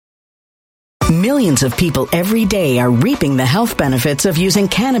Millions of people every day are reaping the health benefits of using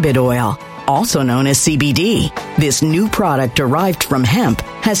cannabis oil, also known as CBD. This new product derived from hemp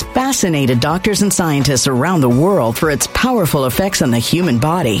has fascinated doctors and scientists around the world for its powerful effects on the human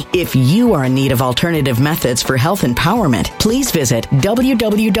body. If you are in need of alternative methods for health empowerment, please visit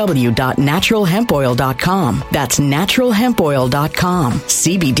www.naturalhempoil.com. That's naturalhempoil.com.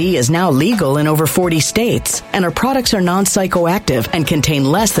 CBD is now legal in over 40 states, and our products are non-psychoactive and contain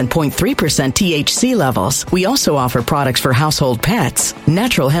less than 0.3% THC levels. We also offer products for household pets.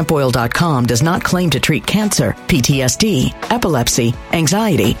 Naturalhempoil.com does not claim to treat cancer, PTSD, epilepsy,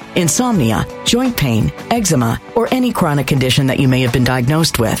 anxiety, insomnia, joint pain, eczema, or any chronic condition that you may have been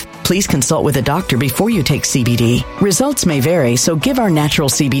diagnosed with. Please consult with a doctor before you take CBD. Results may vary, so give our natural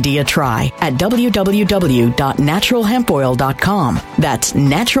CBD a try at www.naturalhempoil.com. That's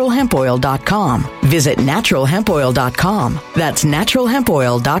naturalhempoil.com. Visit naturalhempoil.com. That's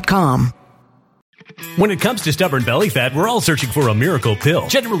naturalhempoil.com. When it comes to stubborn belly fat, we're all searching for a miracle pill.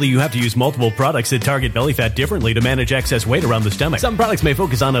 Generally, you have to use multiple products that target belly fat differently to manage excess weight around the stomach. Some products may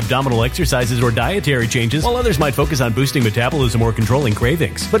focus on abdominal exercises or dietary changes, while others might focus on boosting metabolism or controlling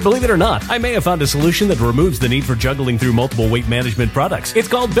cravings. But believe it or not, I may have found a solution that removes the need for juggling through multiple weight management products. It's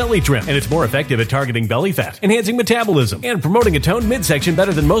called Belly Trim, and it's more effective at targeting belly fat, enhancing metabolism, and promoting a toned midsection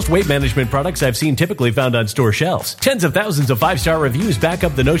better than most weight management products I've seen typically found on store shelves. Tens of thousands of 5-star reviews back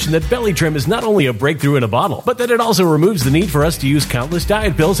up the notion that Belly Trim is not only a breakthrough in a bottle, but that it also removes the need for us to use countless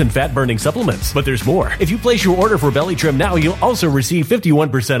diet pills and fat-burning supplements. But there's more. If you place your order for Belly Trim now, you'll also receive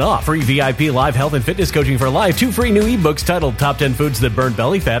 51% off, free VIP live health and fitness coaching for life, 2 free new ebooks titled Top 10 Foods That Burn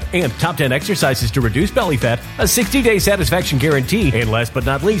Belly Fat and Top 10 Exercises to Reduce Belly Fat, a 60-day satisfaction guarantee, and last but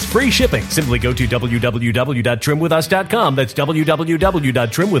not least, free shipping. Simply go to www.trimwithus.com. That's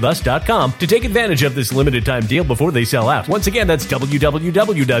www.trimwithus.com to take advantage of this limited time deal before they sell out. Once again, that's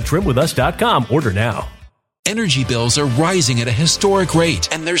www.trimwithus.com. Order now. Energy bills are rising at a historic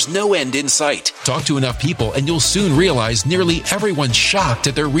rate, and there's no end in sight. Talk to enough people, and you'll soon realize nearly everyone's shocked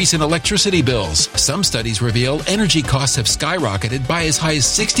at their recent electricity bills. Some studies reveal energy costs have skyrocketed by as high as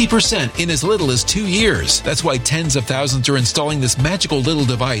 60% in as little as 2 years. That's why tens of thousands are installing this magical little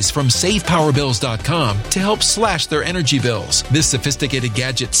device from SavePowerBills.com to help slash their energy bills. This sophisticated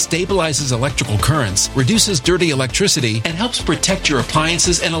gadget stabilizes electrical currents, reduces dirty electricity, and helps protect your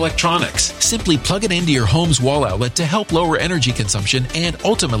appliances and electronics. Simply plug it into your home's wall outlet to help lower energy consumption and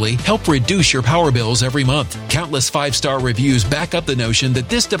ultimately help reduce your power bills every month. Countless 5-star reviews back up the notion that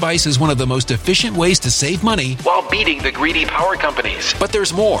this device is one of the most efficient ways to save money while beating the greedy power companies. But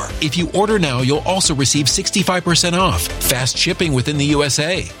there's more. If you order now, you'll also receive 65% off, fast shipping within the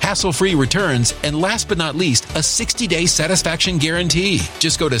USA, hassle-free returns, and last but not least, a 60-day satisfaction guarantee.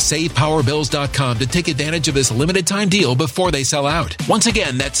 Just go to SavePowerBills.com to take advantage of this limited time deal before they sell out. Once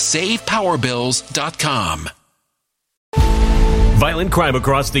again, that's SavePowerBills.com. Violent crime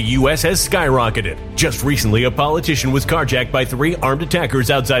across the U.S. has skyrocketed. Just recently, a politician was carjacked by 3 armed attackers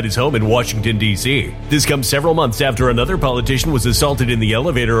outside his home in Washington, D.C. This comes several months after another politician was assaulted in the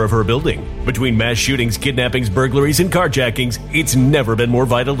elevator of her building. Between mass shootings, kidnappings, burglaries, and carjackings, it's never been more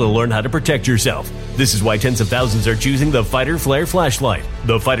vital to learn how to protect yourself. This is why tens of thousands are choosing the Fighter Flare flashlight.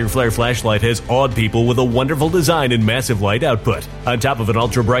 The Fighter Flare flashlight has awed people with a wonderful design and massive light output. On top of an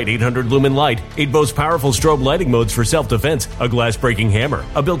ultra-bright 800-lumen light, it boasts powerful strobe lighting modes for self-defense, a glass-breaking hammer,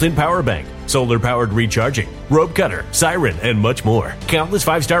 a built-in power bank, solar-powered recharging, rope cutter, siren, and much more. Countless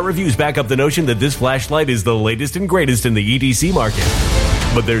 5-star reviews back up the notion that this flashlight is the latest and greatest in the EDC market.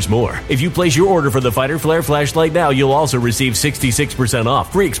 But there's more. If you place your order for the Fighter Flare flashlight now, you'll also receive 66%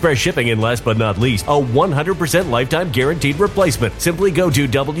 off, free express shipping, and last but not least, a 100% lifetime guaranteed replacement. Simply go to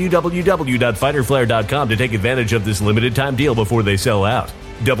www.fighterflare.com to take advantage of this limited time deal before they sell out.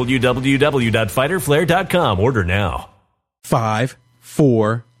 www.fighterflare.com. Order now. 5,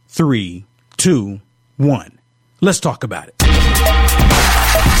 4, 3, 2, 1. Let's talk about it.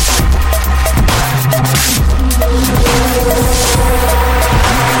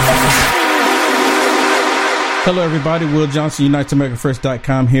 Hello, everybody. Will Johnson,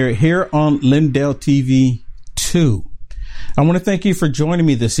 UnitedAmericaFirst.com here on Lindell TV 2. I want to thank you for joining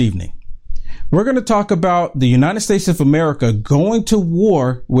me this evening. We're going to talk about the United States of America going to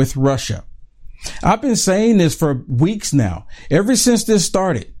war with Russia. I've been saying this for weeks now, ever since this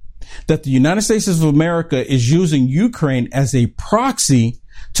started, that the United States of America is using Ukraine as a proxy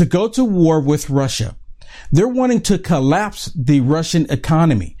to go to war with Russia. They're wanting to collapse the Russian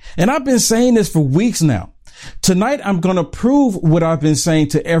economy. And I've been saying this for weeks now. Tonight, I'm going to prove what I've been saying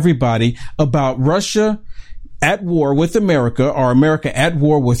to everybody about Russia at war with America, or America at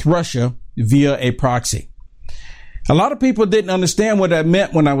war with Russia via a proxy. A lot of people didn't understand what that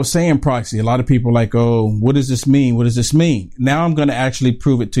meant when I was saying proxy. A lot of people were like, oh, what does this mean? What does this mean? Now I'm going to actually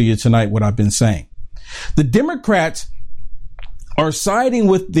prove it to you tonight, what I've been saying. The Democrats are siding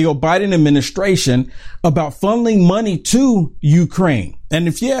with the Biden administration about funneling money to Ukraine. And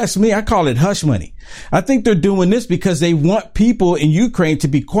if you ask me, I call it hush money. I think they're doing this because they want people in Ukraine to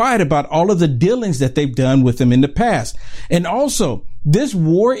be quiet about all of the dealings that they've done with them in the past. And also, this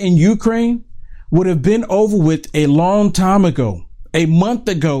war in Ukraine would have been over with a long time ago, a month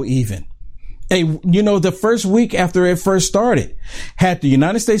ago even. The first week after it first started, had the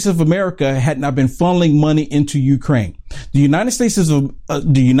United States of America had not been funneling money into Ukraine. The United States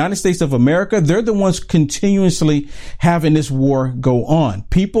of America, they're the ones continuously having this war go on.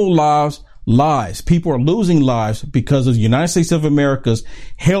 People lives. People are losing lives because of the United States of America's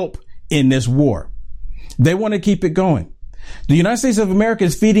help in this war. They want to keep it going. The United States of America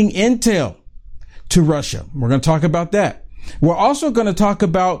is feeding intel to Russia. We're going to talk about that. We're also going to talk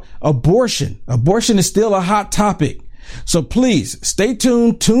about abortion. Abortion is still a hot topic. So please stay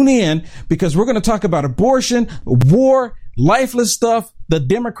tuned, tune in, because we're going to talk about abortion, war, lifeless stuff the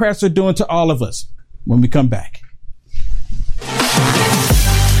Democrats are doing to all of us when we come back.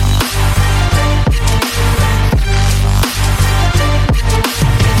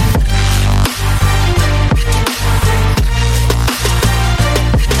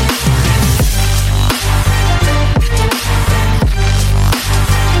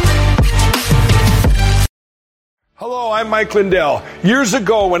 Hello, I'm Mike Lindell. Years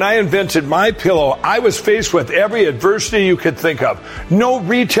ago, when I invented MyPillow, I was faced with every adversity you could think of. No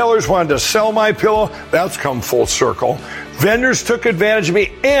retailers wanted to sell MyPillow. That's come full circle. Vendors took advantage of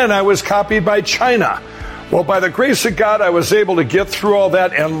me, and I was copied by China. Well, by the grace of God, I was able to get through all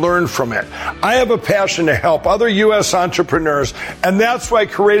that and learn from it. I have a passion to help other U.S. entrepreneurs, and that's why I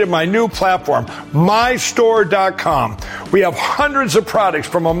created my new platform, mystore.com. We have hundreds of products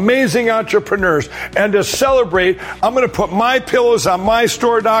from amazing entrepreneurs, and to celebrate, I'm going to put my pillows on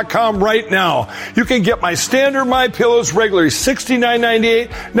mystore.com right now. You can get my standard My Pillows regularly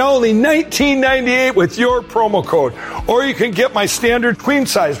 $69.98, now only $19.98 with your promo code. Or you can get my standard queen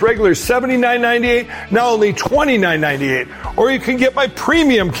size regular $79.98, now only $29.98. Or you can get my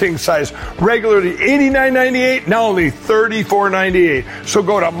premium king size regularly $89.98, now only $34.98. So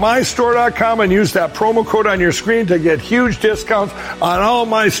go to mystore.com and use that promo code on your screen to get huge discounts on all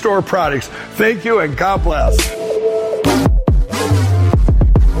my store products. Thank you and God bless.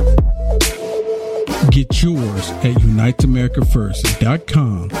 Get yours at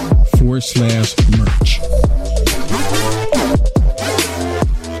uniteamericafirst.com/merch.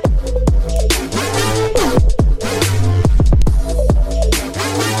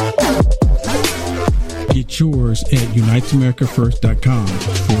 Get yours at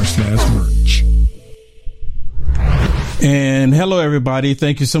uniteamericafirst.com/merch. And hello, everybody.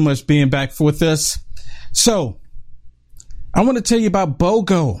 Thank you so much for being back with us. So I want to tell you about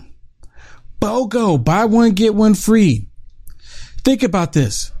BOGO. BOGO, buy one, get one free. Think about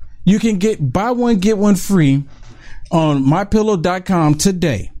this. You can buy one, get one free on mypillow.com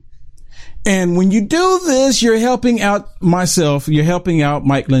today. And when you do this, you're helping out myself. You're helping out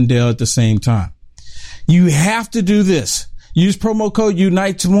Mike Lindell at the same time. You have to do this. Use promo code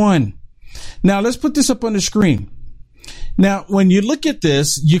UNITE1. Now let's put this up on the screen. Now, when you look at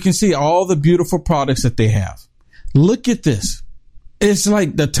this, you can see all the beautiful products that they have. Look at this. It's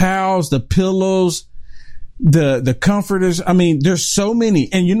like the towels, the pillows, the comforters. I mean, there's so many.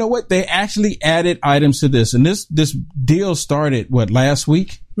 And you know what? They actually added items to this. And this deal started, last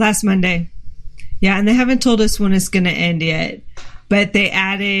week? Last Monday. Yeah, and they haven't told us when it's going to end yet. But they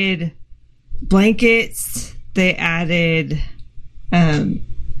added blankets. They added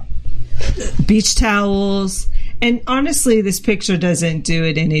beach towels. And honestly, this picture doesn't do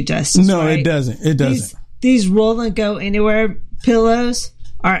it any justice. No, right? It doesn't. It doesn't. These roll and go anywhere pillows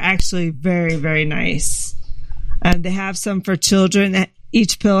are actually very, very nice. They have some for children.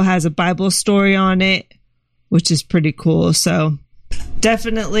 Each pillow has a Bible story on it, which is pretty cool. So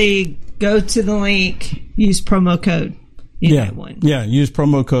definitely go to the link, use promo code UNITE1. Yeah, use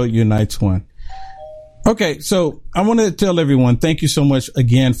promo code UNITE1. Okay, so I want to tell everyone, thank you so much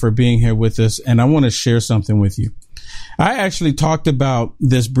again for being here with us. And I want to share something with you. I actually talked about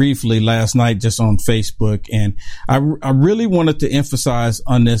this briefly last night just on Facebook. And I really wanted to emphasize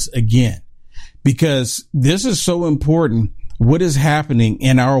on this again, because this is so important. What is happening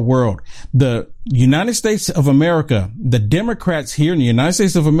in our world? The United States of America, the Democrats here in the United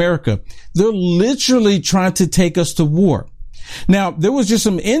States of America, they're literally trying to take us to war. Now, there was just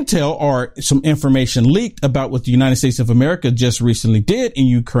some intel or some information leaked about what the United States of America just recently did in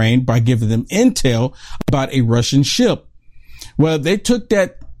Ukraine by giving them intel about a Russian ship. Well, they took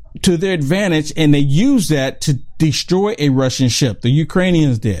that to their advantage and they used that to destroy a Russian ship. The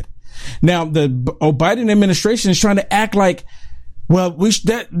Ukrainians did. Now, the Biden administration is trying to act like, well,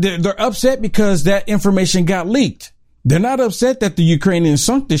 they're upset because that information got leaked. They're not upset that the Ukrainians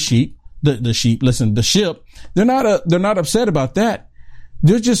sunk the ship. The ship. They're not upset about that.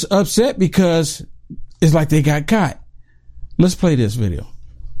 They're just upset because it's like they got caught. Let's play this video.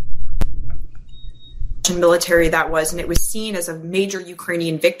 Military that was, and it was seen as a major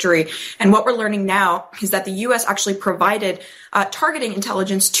Ukrainian victory. And what we're learning now is that the U.S. actually provided targeting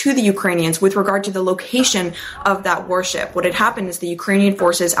intelligence to the Ukrainians with regard to the location of that warship. What had happened is the Ukrainian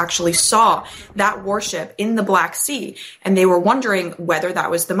forces actually saw that warship in the Black Sea, and they were wondering whether that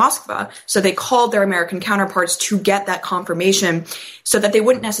was the Moskva. So they called their American counterparts to get that confirmation so that they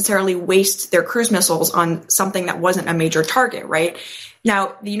wouldn't necessarily waste their cruise missiles on something that wasn't a major target, right?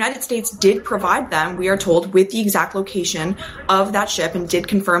 Now, the United States did provide them, we are told, with the exact location of that ship and did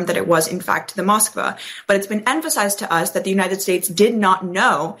confirm that it was, in fact, the Moskva. But it's been emphasized to us that the United States did not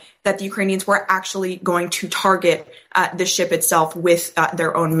know that the Ukrainians were actually going to target the ship itself with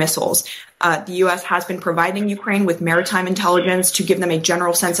their own missiles. The U.S. has been providing Ukraine with maritime intelligence to give them a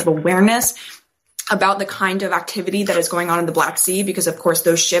general sense of awareness about the kind of activity that is going on in the Black Sea, because of course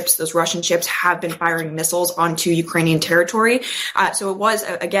those Russian ships have been firing missiles onto Ukrainian territory. So it was,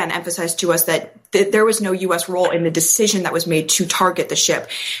 again, emphasized to us that there was no U.S. role in the decision that was made to target the ship.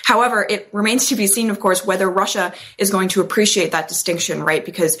 However, it remains to be seen, of course, whether Russia is going to appreciate that distinction, right?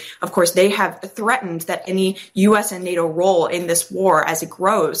 Because, of course, they have threatened that any U.S. and NATO role in this war as it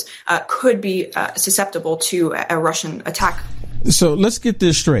grows could be susceptible to a Russian attack. So let's get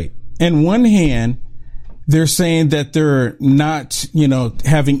this straight. In one hand, they're saying that they're not,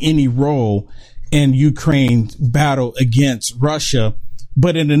 having any role in Ukraine's battle against Russia.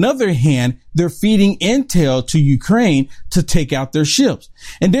 But in another hand, they're feeding intel to Ukraine to take out their ships.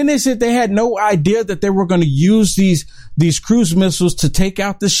 And then they said they had no idea that they were going to use these cruise missiles to take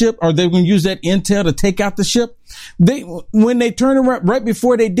out the ship, or they were going to use that intel to take out the ship. When they turned around right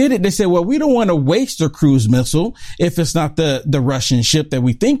before they did it, they said, well, we don't want to waste a cruise missile if it's not the Russian ship that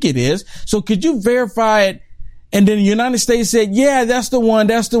we think it is. So could you verify it? And then the United States said, yeah, that's the one.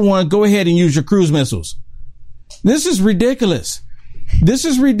 Go ahead and use your cruise missiles. This is ridiculous.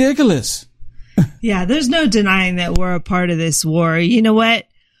 Yeah, there's no denying that we're a part of this war. You know what?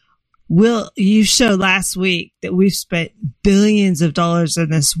 You showed last week that we've spent billions of dollars in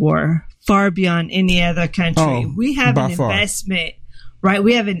this war, far beyond any other country. We have an investment, right?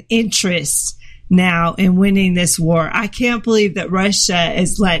 We have an interest now in winning this war. I can't believe that Russia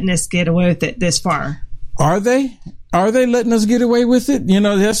is letting us get away with it this far. Are they? Are they letting us get away with it?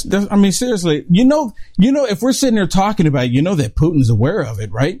 That's I mean, seriously, if we're sitting there talking about it, that Putin's aware of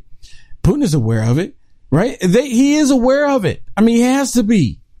it, right? Putin is aware of it, right? He is aware of it. I mean, he has to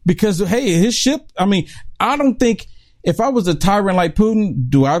be, because, hey, his ship, I mean, I don't think, if I was a tyrant like Putin,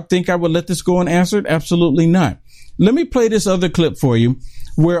 do I think I would let this go unanswered? Absolutely not. Let me play this other clip for you,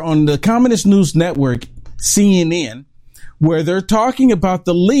 where on the Communist News Network, CNN, where they're talking about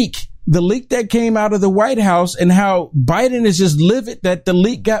the leak that came out of the White House and how Biden is just livid that the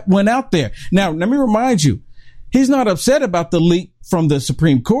leak went out there. Now, let me remind you, he's not upset about the leak from the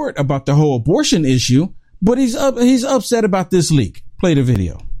Supreme Court about the whole abortion issue, but he's upset about this leak. Play the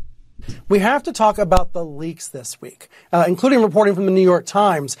video. We have to talk about the leaks this week, including reporting from the New York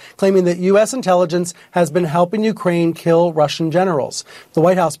Times claiming that U.S. intelligence has been helping Ukraine kill Russian generals. The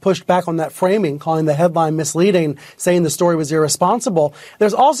White House pushed back on that framing, calling the headline misleading, saying the story was irresponsible.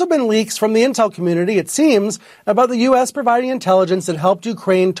 There's also been leaks from the intel community, it seems, about the U.S. providing intelligence that helped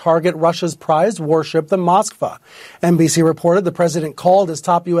Ukraine target Russia's prized warship, the Moskva. NBC reported the president called his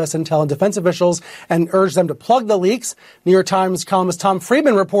top U.S. intel and defense officials and urged them to plug the leaks. New York Times columnist Tom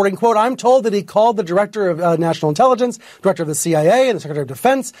Friedman reporting, quote, I'm told that he called the director of national intelligence, director of the CIA, and the secretary of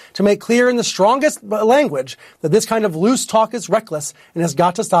defense to make clear in the strongest language that this kind of loose talk is reckless and has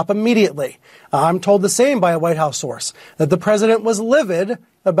got to stop immediately. I'm told the same by a White House source, that the president was livid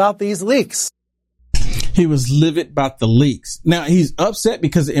about these leaks. He was livid about the leaks. Now, he's upset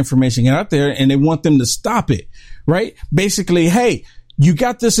because the information got out there and they want them to stop it, right? Basically, hey, you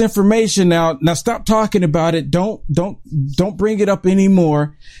got this information now stop talking about it. Don't bring it up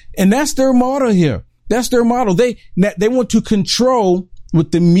anymore. And that's their motto here. That's their motto. They want to control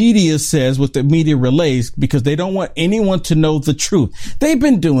what the media says, what the media relays, because they don't want anyone to know the truth. They've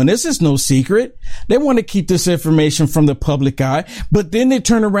been doing this. It's no secret. They want to keep this information from the public eye, but then they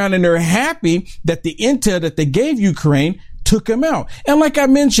turn around and they're happy that the intel that they gave Ukraine took him out. And like I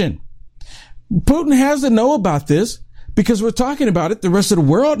mentioned, Putin has to know about this because we're talking about it. The rest of the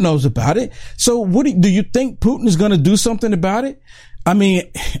world knows about it. So what do you think Putin is going to do something about it? I mean,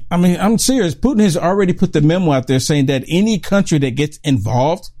 I'm serious. Putin has already put the memo out there saying that any country that gets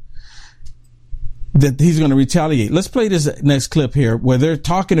involved, that he's going to retaliate. Let's play this next clip here where they're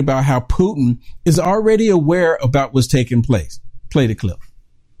talking about how Putin is already aware about what's taking place. Play the clip.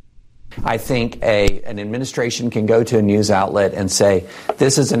 I think an administration can go to a news outlet and say,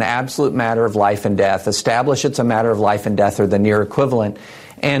 this is an absolute matter of life and death, establish it's a matter of life and death or the near equivalent,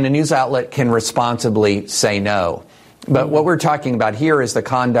 and a news outlet can responsibly say no. But what we're talking about here is the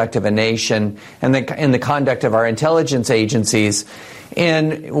conduct of a nation and the conduct of our intelligence agencies.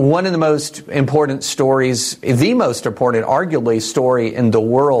 And one of the most important stories, the most important, arguably, story in the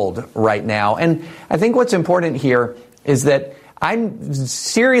world right now. And I think what's important here is that I'm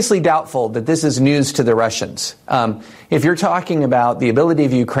seriously doubtful that this is news to the Russians. If you're talking about the ability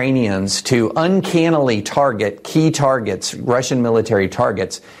of Ukrainians to uncannily target key targets, Russian military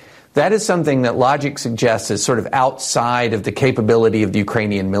targets, that is something that logic suggests is sort of outside of the capability of the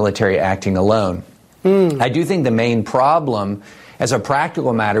Ukrainian military acting alone. I do think the main problem, as a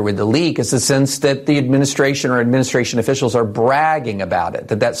practical matter with the leak, is the sense that the administration or administration officials are bragging about it,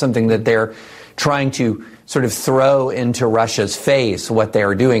 that that's something that they're trying to sort of throw into Russia's face what they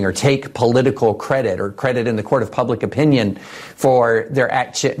are doing, or take political credit or credit in the court of public opinion for their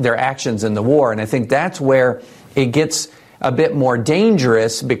actions in the war. And I think that's where it gets a bit more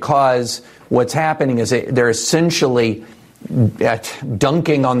dangerous, because what's happening is they're essentially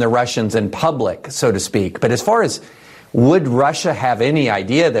dunking on the Russians in public, so to speak. But as far as would Russia have any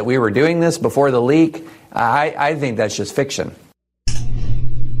idea that we were doing this before the leak, I think that's just fiction.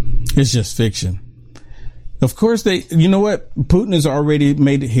 It's just fiction. Of course, you know what? Putin has already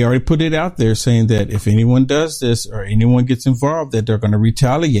he already put it out there saying that if anyone does this or anyone gets involved, that they're going to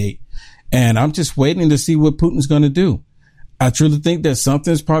retaliate. And I'm just waiting to see what Putin's going to do. I truly think that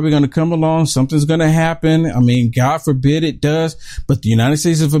something's probably going to come along. Something's going to happen. I mean, God forbid it does. But the United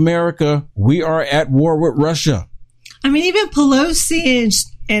States of America, we are at war with Russia. I mean, even Pelosi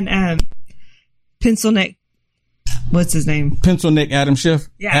and Pencil Neck, what's his name? Pencil Neck Adam Schiff.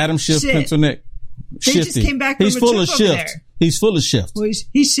 Yeah, Adam Schiff, shit. Pencil Neck. They Shifty. just came back from He's a full trip of over shift. there. He's full of shift. Well,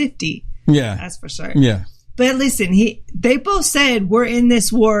 he's shifty. Yeah. That's for sure. Yeah. But listen, they both said we're in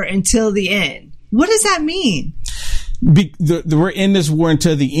this war until the end. What does that mean? We're in this war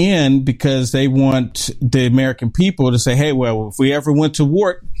until the end because they want the American people to say, hey, well, if we ever went to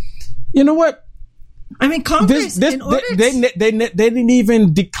war, you know what? I mean, Congress, they didn't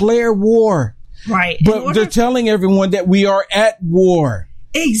even declare war. Right. But they're telling everyone that we are at war.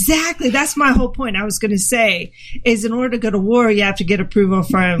 Exactly. That's my whole point. I was going to say is in order to go to war, you have to get approval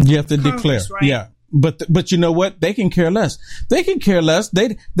from You have to Congress, declare. right? Yeah. But you know what? They can care less. They can care less.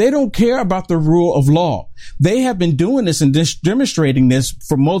 They don't care about the rule of law. They have been doing this and demonstrating this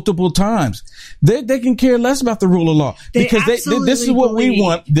for multiple times. They can care less about the rule of law because this is what we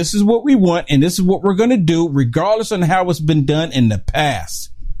want. This is what we want. And this is what we're going to do regardless of how it's been done in the past.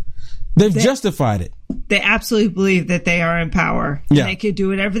 They've justified it. They absolutely believe that they are in power. Yeah. They can do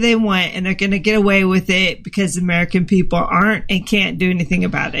whatever they want and they're going to get away with it because American people aren't and can't do anything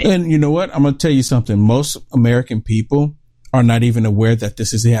about it. And you know what? I'm going to tell you something. Most American people are not even aware that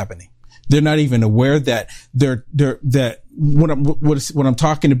this is happening. They're not even aware that what I'm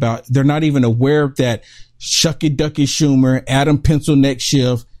talking about. They're not even aware that Shucky Ducky Schumer, Adam Pencil Neck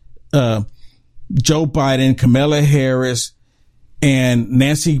Schiff, Joe Biden, Kamala Harris, and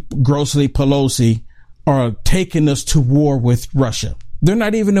Nancy Grossly Pelosi are taking us to war with Russia. They're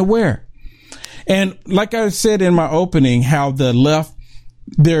not even aware. And like I said in my opening, how the left,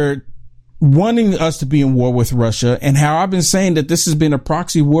 they're wanting us to be in war with Russia, and how I've been saying that this has been a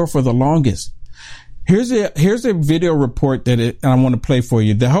proxy war for the longest. Here's a video report and I want to play for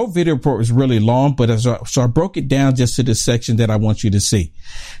you. The whole video report was really long, but so I broke it down just to this section that I want you to see.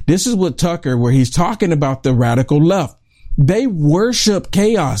 This is what Tucker, where he's talking about the radical left. They worship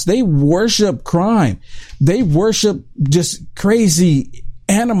chaos. They worship crime. They worship just crazy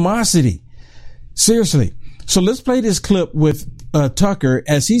animosity. Seriously. So let's play this clip with Tucker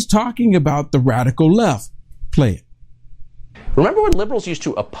as he's talking about the radical left. Play it. Remember when liberals used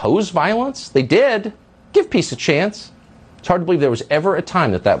to oppose violence? They did. Give peace a chance. It's hard to believe there was ever a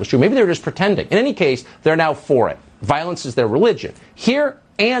time that was true. Maybe they were just pretending. In any case, they're now for it. Violence is their religion, here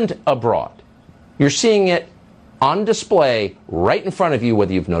and abroad. You're seeing it on display right in front of you,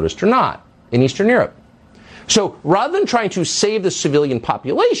 whether you've noticed or not, in Eastern Europe. So rather than trying to save the civilian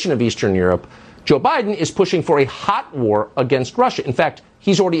population of Eastern Europe, Joe Biden is pushing for a hot war against Russia. In fact,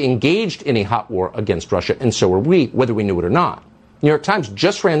 he's already engaged in a hot war against Russia, and so are we, whether we knew it or not. New York Times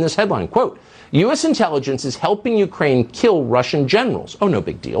just ran this headline, quote, U.S. intelligence is helping Ukraine kill Russian generals. Oh, no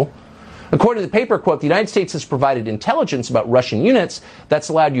big deal. According to the paper, quote, the United States has provided intelligence about Russian units that's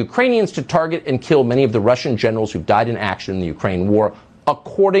allowed Ukrainians to target and kill many of the Russian generals who died in action in the Ukraine war,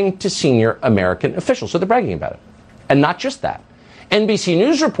 according to senior American officials. So they're bragging about it. And not just that. NBC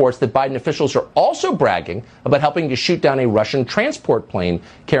News reports that Biden officials are also bragging about helping to shoot down a Russian transport plane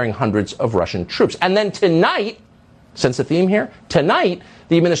carrying hundreds of Russian troops. And then tonight, sense the theme here, tonight,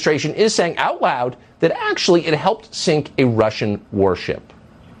 the administration is saying out loud that actually it helped sink a Russian warship.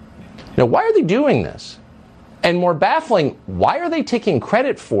 Now, why are they doing this? And more baffling, why are they taking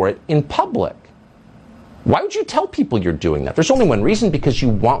credit for it in public? Why would you tell people you're doing that? There's only one reason, because you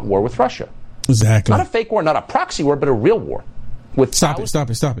want war with Russia. Exactly. Not a fake war, not a proxy war, but a real war. Stop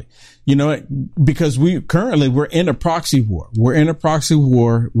it. You know what? Because we're in a proxy war. We're in a proxy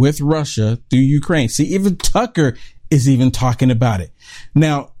war with Russia through Ukraine. See, even Tucker is even talking about it.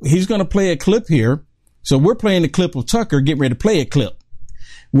 Now, he's going to play a clip here. So we're playing a clip of Tucker, getting ready to play a clip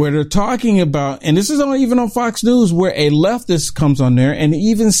where they're talking about, and this is even on Fox News, where a leftist comes on there and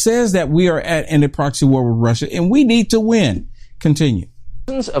even says that we are in a proxy war with Russia and we need to win. Continue.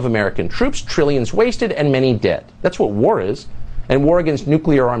 Thousands of American troops, trillions wasted, and many dead. That's what war is. And war against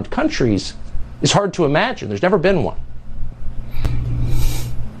nuclear-armed countries is hard to imagine. There's never been one.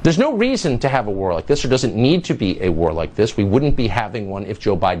 There's no reason to have a war like this. There doesn't need to be a war like this. We wouldn't be having one if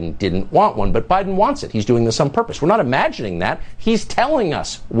Joe Biden didn't want one. But Biden wants it. He's doing this on purpose. We're not imagining that. He's telling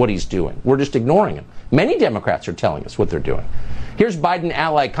us what he's doing. We're just ignoring him. Many Democrats are telling us what they're doing. Here's Biden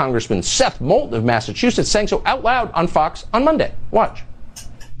ally Congressman Seth Moulton of Massachusetts saying so out loud on Fox on Monday. Watch.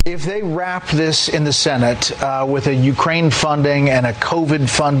 If they wrap this in the Senate with a Ukraine funding and a COVID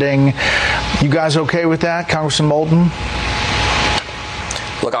funding, you guys okay with that, Congressman Moulton?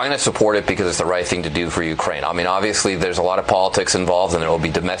 Look, I'm going to support it because it's the right thing to do for Ukraine. I mean, obviously, there's a lot of politics involved, and there will be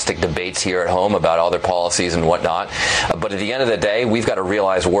domestic debates here at home about other policies and whatnot. But at the end of the day, we've got to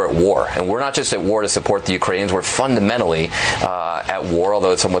realize we're at war. And we're not just at war to support the Ukrainians. We're fundamentally at war,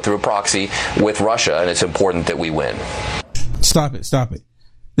 although it's somewhat through a proxy, with Russia, and it's important that we win. Stop it.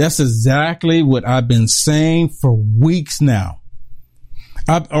 That's exactly what I've been saying for weeks now.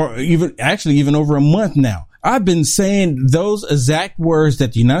 Even over a month now. I've been saying those exact words,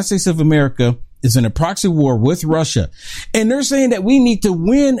 that the United States of America is in a proxy war with Russia. And they're saying that we need to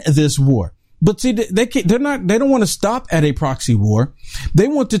win this war. But see, they don't want to stop at a proxy war. They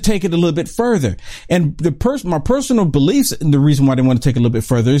want to take it a little bit further. And my personal beliefs, and the reason why they want to take it a little bit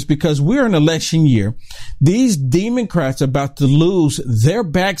further, is because we're in election year. These Democrats are about to lose their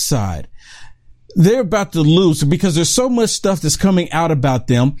backside. They're about to lose because there's so much stuff that's coming out about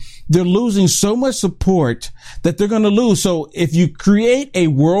them. They're losing so much support that they're going to lose. So if you create a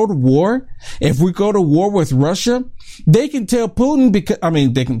world war, if we go to war with Russia, they can tell Putin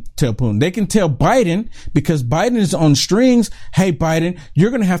they can tell Biden, because Biden is on strings. Hey, Biden,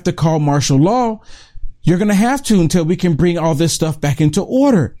 you're going to have to call martial law. You're going to have to until we can bring all this stuff back into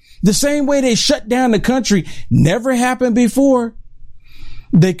order. The same way they shut down the country, never happened before.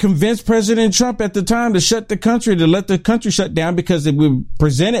 They convinced President Trump at the time to shut the country, to let the country shut down because they were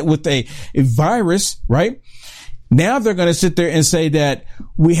presented with a virus, right? Now they're going to sit there and say that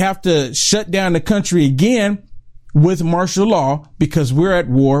we have to shut down the country again with martial law because we're at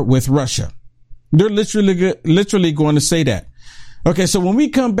war with Russia. They're literally going to say that. Okay, so when we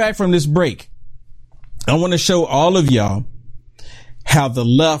come back from this break, I want to show all of y'all how the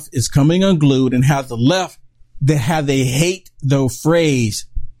left is coming unglued and how the left, how they hate the phrase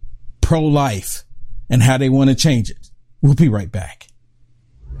pro-life and how they want to change it. We'll be right back.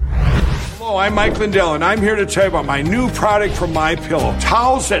 Hello, I'm Mike Lindell, and I'm here to tell you about my new product from MyPillow.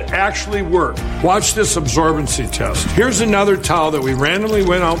 Towels that actually work. Watch this absorbency test. Here's another towel that we randomly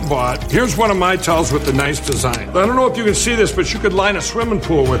went out and bought. Here's one of my towels with the nice design. I don't know if you can see this, but you could line a swimming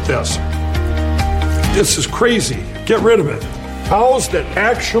pool with this. This is crazy. Get rid of it. Towels that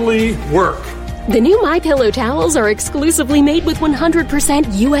actually work. The new MyPillow towels are exclusively made with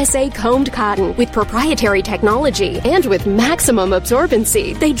 100% USA combed cotton with proprietary technology and with maximum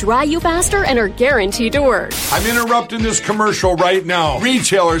absorbency. They dry you faster and are guaranteed to work. I'm interrupting this commercial right now.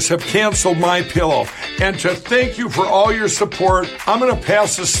 Retailers have canceled MyPillow. And to thank you for all your support, I'm going to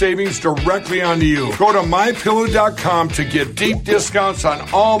pass the savings directly on to you. Go to MyPillow.com to get deep discounts on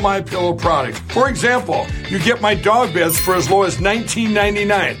all MyPillow products. For example, you get my dog beds for as low as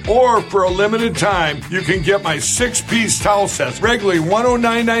 $19.99. Or for a limited time, you can get my 6-piece towel sets, regularly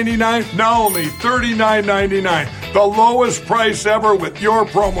 $109.99, now only $39.99. The lowest price ever with your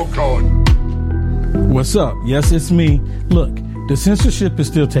promo code. What's up? Yes, it's me. Look, the censorship is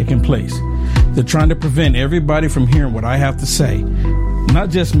still taking place. They're trying to prevent everybody from hearing what I have to say. Not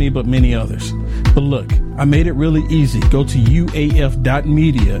just me, but many others. But look, I made it really easy. Go to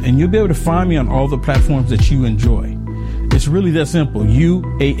uaf.media and you'll be able to find me on all the platforms that you enjoy. It's really that simple.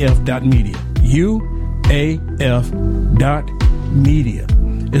 uaf.media. uaf.media.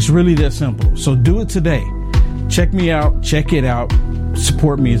 It's really that simple. So do it today. Check me out. Check it out.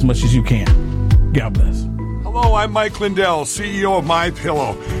 Support me as much as you can. God bless. Hello, I'm Mike Lindell, CEO of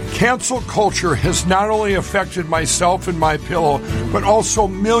MyPillow. Cancel culture has not only affected myself and MyPillow, but also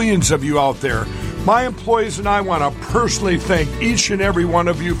millions of you out there. My employees and I want to personally thank each and every one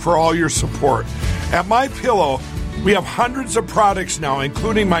of you for all your support. At MyPillow, we have hundreds of products now,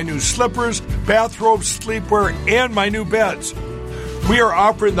 including my new slippers, bathrobes, sleepwear, and my new beds. We are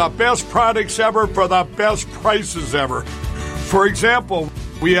offering the best products ever for the best prices ever. For example,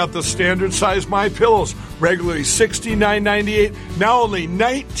 we have the standard size MyPillows, regularly $69.98, now only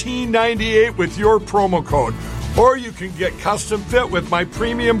 $19.98 with your promo code. Or you can get custom fit with my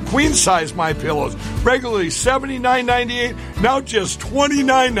premium queen size MyPillows, regularly $79.98, now just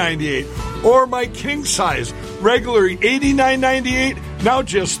 $29.98. Or my king size, regularly $89.98, now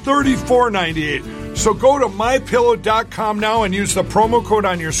just $34.98. So go to MyPillow.com now and use the promo code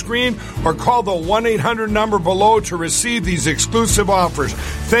on your screen or call the 1-800 number below to receive these exclusive offers.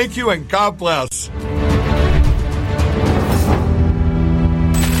 Thank you and God bless.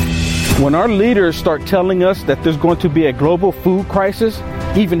 When our leaders start telling us that there's going to be a global food crisis,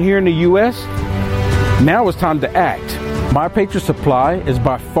 even here in the U.S., now it's time to act. My Patriot Supply is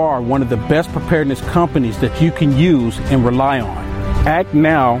by far one of the best preparedness companies that you can use and rely on. Act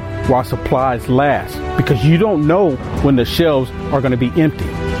now while supplies last, because you don't know when the shelves are going to be empty.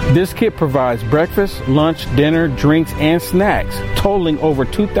 This kit provides breakfast, lunch, dinner, drinks, and snacks, totaling over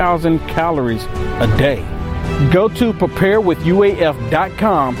 2,000 calories a day. Go to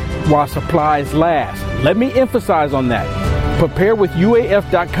preparewithuaf.com while supplies last. Let me emphasize on that.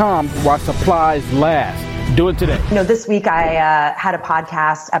 Preparewithuaf.com while supplies last. Do it today. You know, this week I had a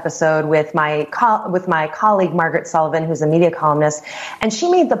podcast episode with my colleague Margaret Sullivan, who's a media columnist, and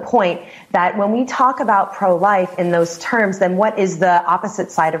she made the point that when we talk about pro-life in those terms, then what is the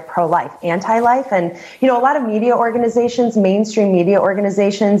opposite side of pro-life? Anti-life? And, you know, a lot of media organizations, mainstream media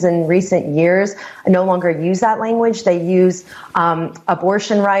organizations in recent years no longer use that language. They use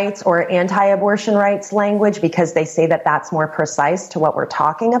abortion rights or anti-abortion rights language because they say that that's more precise to what we're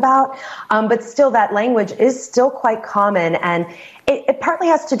talking about. But still, that language is still quite common, and it partly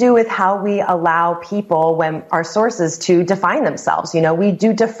has to do with how we allow people, when our sources, to define themselves. You know, we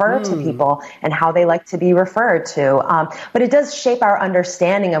do defer to people and how they like to be referred to. But it does shape our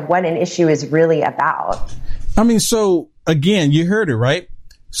understanding of what an issue is really about. I mean, so again, you heard it, right?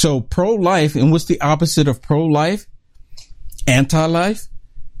 So pro-life, and what's the opposite of pro-life? Anti-life.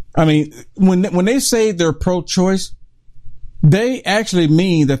 I mean, when they say they're pro-choice, they actually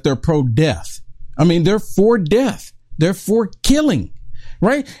mean that they're pro-death. I mean, they're for death. They're for killing,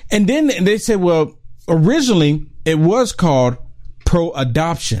 right? And then they say, well, originally it was called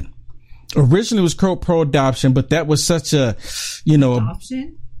pro-adoption. Originally it was called pro-adoption, but that was such a, you know,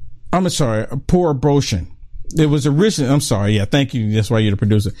 Adoption? I'm sorry, a poor abortion. It was originally, I'm sorry. Yeah. Thank you. That's why you're the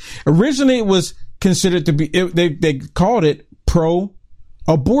producer. Originally it was considered to be, they called it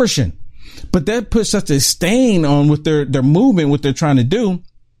pro-abortion, but that put such a stain on with their movement, what they're trying to do.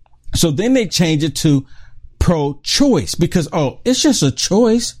 So then they changed it to pro-choice because, it's just a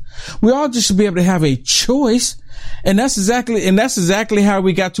choice. We all just should be able to have a choice. And that's exactly how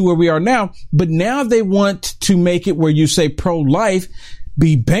we got to where we are now. But now they want to make it where you say pro-life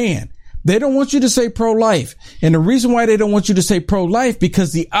be banned. They don't want you to say pro-life. And the reason why they don't want you to say pro-life,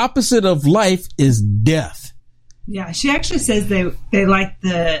 because the opposite of life is death. Yeah, she actually says they like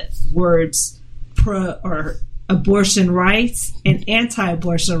the words pro or abortion rights and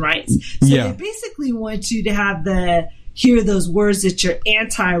anti-abortion rights. So they basically want you to hear those words that you're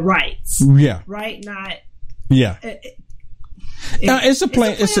anti-rights. Yeah. Right? Not. Yeah. It's a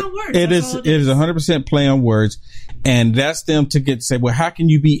play on words. It is 100% play on words. And that's them to say, well, how can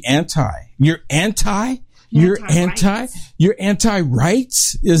you be anti? You're anti? You're anti? You're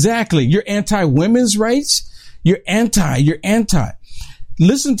anti-rights? Exactly. You're anti-women's rights? You're anti.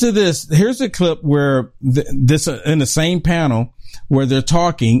 Listen to this. Here's a clip where this in the same panel where they're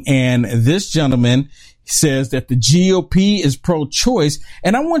talking, and this gentleman says that the GOP is pro-choice.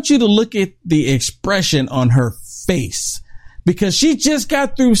 And I want you to look at the expression on her face, because she just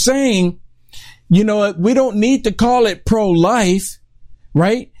got through saying, you know, we don't need to call it pro-life,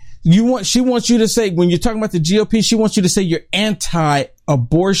 right? She wants you to say, when you're talking about the GOP, she wants you to say you're anti-abortion.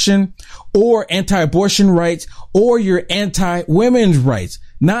 abortion or anti-abortion rights, or you're anti-women's rights,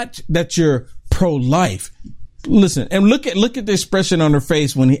 not that you're pro-life. Listen, and look at the expression on her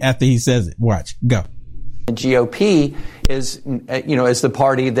face after he says it. Watch, go. The GOP is, is the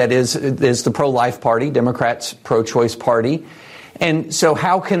party that is the pro-life party, Democrats' pro-choice party. And so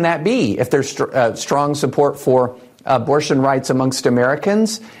how can that be if there's strong support for abortion rights amongst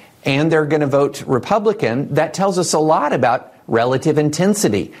Americans and they're going to vote Republican? That tells us a lot about relative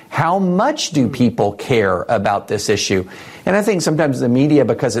intensity. How much do people care about this issue? And I think sometimes the media,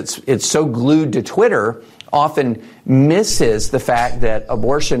 because it's so glued to Twitter, often misses the fact that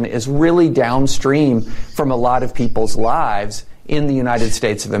abortion is really downstream from a lot of people's lives in the United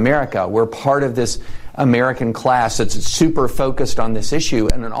States of America. We're part of this American class that's super focused on this issue,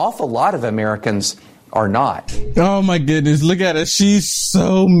 and an awful lot of Americans are not. Oh my goodness, look at her. She's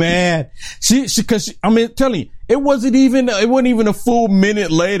so mad. Because I'm telling you, it wasn't even a full minute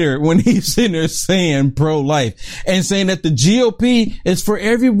later when he's sitting there saying pro-life and saying that the GOP is for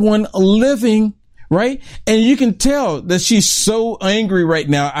everyone living, right? And you can tell that she's so angry right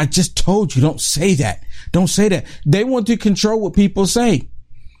now. I just told you, don't say that. Don't say that. They want to control what people say.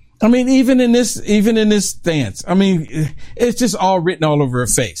 I mean, even in this stance, I mean, it's just all written all over her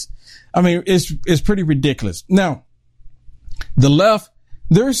face. I mean, it's pretty ridiculous. Now, the left,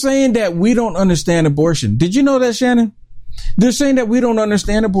 they're saying that we don't understand abortion. Did you know that, Shannon? They're saying that we don't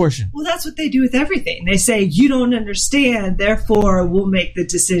understand abortion. Well, that's what they do with everything. They say you don't understand, therefore we'll make the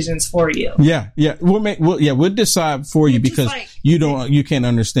decisions for you. Yeah. We'll decide for you because you can't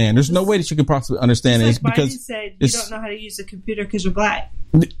understand. There's no way that you can possibly understand it. Like Biden said, you don't know how to use a computer because you're black.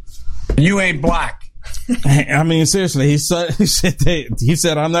 You ain't black. I mean, seriously, he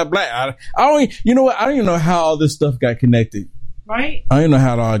said I'm not black. I don't even know how all this stuff got connected. Right? I don't know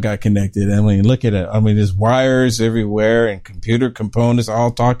how it all got connected. I mean, look at it. I mean, there's wires everywhere and computer components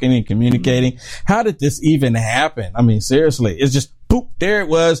all talking and communicating. Mm-hmm. How did this even happen? I mean, seriously, it's just boop, there it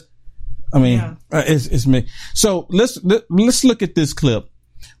was. I mean, it's me. So let's look at this clip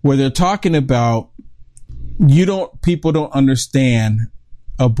where they're talking about people don't understand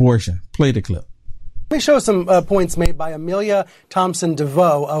abortion. Play the clip. Let me show some points made by Amelia Thompson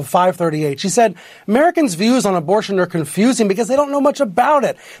DeVoe of 538. She said, Americans' views on abortion are confusing because they don't know much about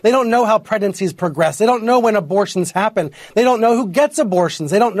it. They don't know how pregnancies progress. They don't know when abortions happen. They don't know who gets abortions.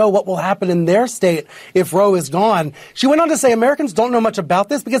 They don't know what will happen in their state if Roe is gone. She went on to say Americans don't know much about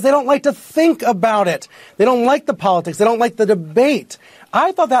this because they don't like to think about it. They don't like the politics. They don't like the debate.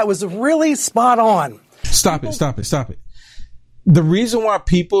 I thought that was really spot on. Stop it. The reason why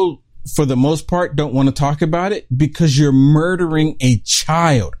people, for the most part, don't want to talk about it because you're murdering a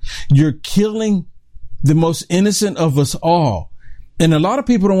child. You're killing the most innocent of us all. And a lot of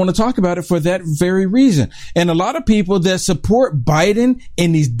people don't want to talk about it for that very reason. And a lot of people that support Biden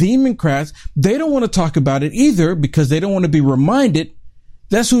and these Democrats, they don't want to talk about it either because they don't want to be reminded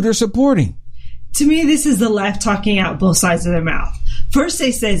that's who they're supporting. To me, this is the left talking out both sides of their mouth. First,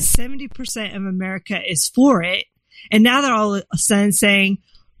 they said 70% of America is for it. And now they're all of a sudden saying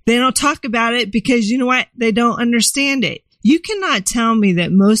they don't talk about it because, you know what, they don't understand it. You cannot tell me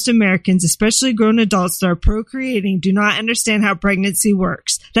that most Americans, especially grown adults that are procreating, do not understand how pregnancy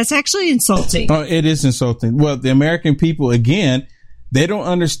works. That's actually insulting. Oh, it is insulting. Well, the American people, again, they don't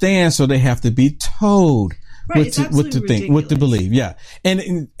understand, so they have to be told what to believe. Yeah.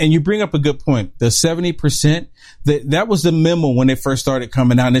 And you bring up a good point. The 70%, that was the memo when it first started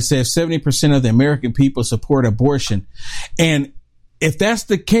coming out. And it says 70% of the American people support abortion. And if that's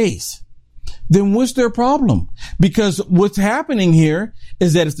the case, then what's their problem? Because what's happening here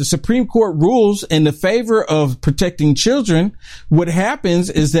is that if the Supreme Court rules in the favor of protecting children, what happens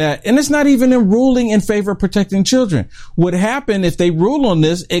is that, and it's not even a ruling in favor of protecting children. What happened if they rule on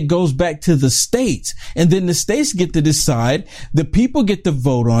this, it goes back to the states, and then the states get to decide, the people get to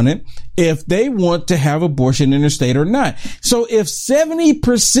vote on it if they want to have abortion in their state or not. So if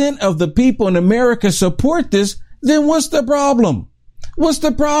 70% of the people in America support this, then what's the problem? What's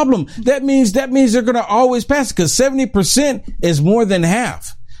the problem? That means they're going to always pass because 70% is more than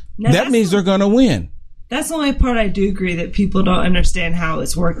half. Now, that means they're going to win. That's the only part I do agree that people don't understand how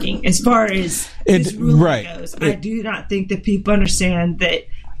it's working. As far as this ruling goes, I do not think that people understand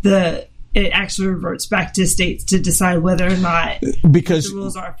that it actually reverts back to states to decide whether or not the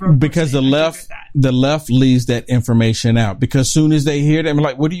rules are for because the left leaves that information out because soon as they hear them,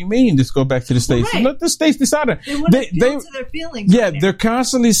 like, what do you mean? Just go back to the states. Right. Let the states decide. They want to appeal to their feelings. Yeah, they're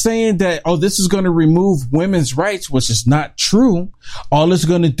constantly saying that, this is going to remove women's rights, which is not true. All it's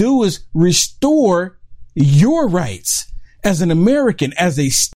going to do is restore your rights as an American, as a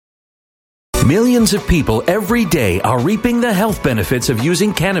Millions of people every day are reaping the health benefits of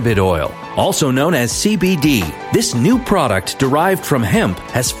using cannabis oil, also known as CBD. This new product derived from hemp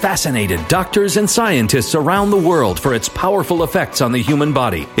has fascinated doctors and scientists around the world for its powerful effects on the human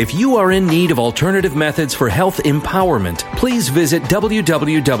body. If you are in need of alternative methods for health empowerment, please visit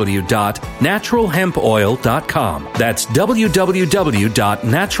www.naturalhempoil.com. That's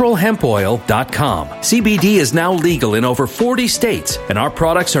www.naturalhempoil.com. CBD is now legal in over 40 states, and our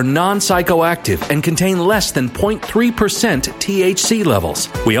products are non-psychoactive and contain less than 0.3% THC levels.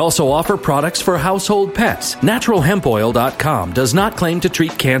 We also offer products for household pets. NaturalHempOil.com does not claim to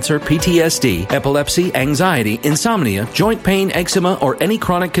treat cancer, PTSD, epilepsy, anxiety, insomnia, joint pain, eczema, or any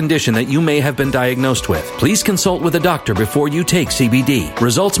chronic condition that you may have been diagnosed with. Please consult with a doctor before you take CBD.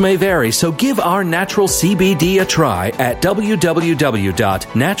 Results may vary, so give our natural CBD a try at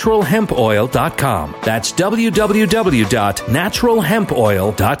www.naturalhempoil.com. That's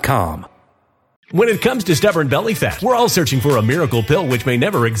www.naturalhempoil.com. When it comes to stubborn belly fat, we're all searching for a miracle pill which may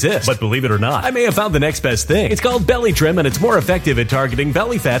never exist. But believe it or not, I may have found the next best thing. It's called Belly Trim, and it's more effective at targeting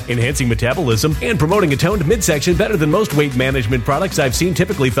belly fat, enhancing metabolism, and promoting a toned midsection better than most weight management products I've seen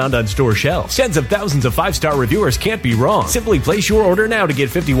typically found on store shelves. Tens of thousands of 5-star reviewers can't be wrong. Simply place your order now to get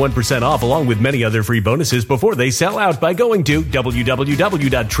 51% off along with many other free bonuses before they sell out by going to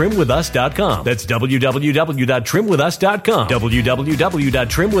www.trimwithus.com. That's www.trimwithus.com.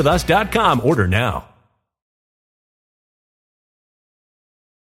 www.trimwithus.com. Order now.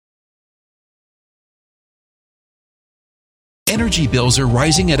 Energy bills are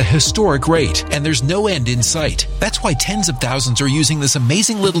rising at a historic rate, and there's no end in sight. That's why tens of thousands are using this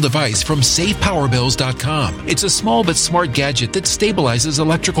amazing little device from SavePowerBills.com. It's a small but smart gadget that stabilizes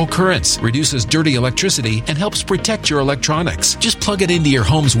electrical currents, reduces dirty electricity, and helps protect your electronics. Just plug it into your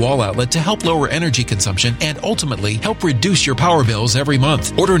home's wall outlet to help lower energy consumption and ultimately help reduce your power bills every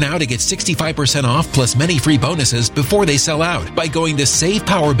month. Order now to get 65% off plus many free bonuses before they sell out by going to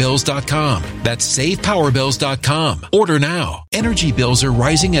SavePowerBills.com. That's SavePowerBills.com. Order now. Energy bills are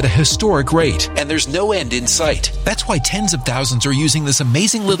rising at a historic rate, and there's no end in sight. That's why tens of thousands are using this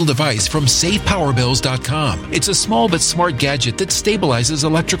amazing little device from SavePowerBills.com. It's a small but smart gadget that stabilizes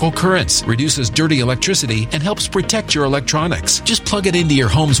electrical currents, reduces dirty electricity, and helps protect your electronics. Just plug it into your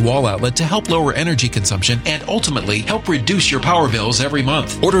home's wall outlet to help lower energy consumption and ultimately help reduce your power bills every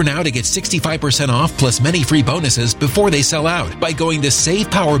month. Order now to get 65% off plus many free bonuses before they sell out by going to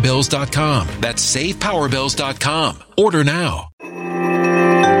SavePowerBills.com. That's SavePowerBills.com. Order now.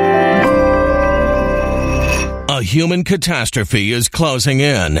 A human catastrophe is closing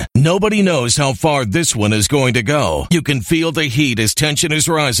in. Nobody knows how far this one is going to go. You can feel the heat as tension is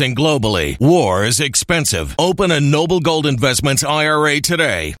rising globally. War is expensive. Open a Noble Gold Investments IRA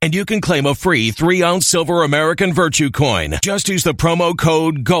today, and you can claim a free 3-ounce silver American Virtue coin. Just use the promo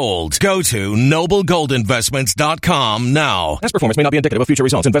code GOLD. Go to noblegoldinvestments.com now. Past performance may not be indicative of future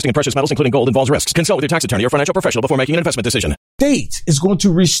results. Investing in precious metals, including gold, involves risks. Consult with your tax attorney or financial professional before making an investment decision. State is going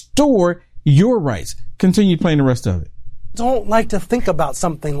to restore your rights. Continue playing the rest of it. Don't like to think about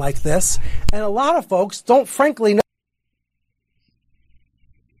something like this, and a lot of folks don't frankly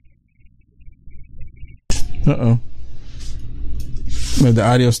know. Did the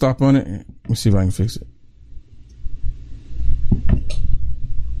audio stop on it? Let me see if I can fix it.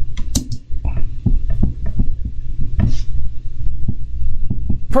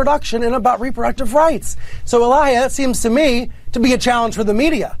 Production and about reproductive rights. So, Elia, it seems to me to be a challenge for the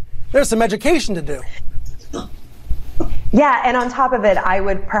media. There's some education to do. Yeah, and on top of it, I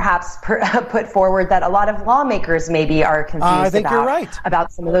would perhaps put forward that a lot of lawmakers maybe are confused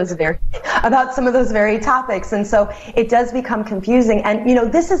about some of those very topics, and so it does become confusing.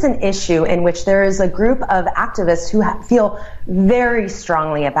 And this is an issue in which there is a group of activists who feel very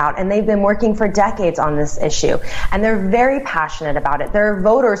strongly about, and they've been working for decades on this issue, and they're very passionate about it. There are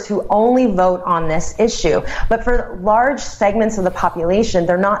voters who only vote on this issue, but for large segments of the population,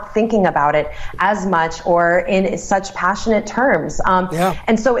 they're not thinking about it as much or in such passionate terms.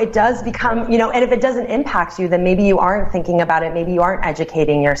 And so it does become, and if it doesn't impact you, then maybe you aren't thinking about it. Maybe you aren't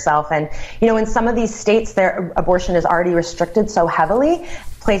educating yourself. And, in some of these states, their abortion is already restricted so heavily,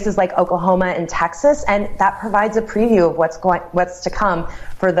 places like Oklahoma and Texas, and that provides a preview of what's to come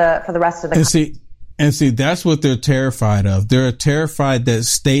for the rest of the country. And see, that's what they're terrified of. They're terrified that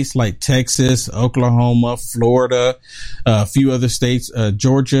states like Texas, Oklahoma, Florida, a few other states,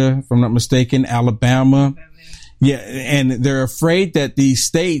 Georgia, if I'm not mistaken, Alabama. Yeah, and they're afraid that these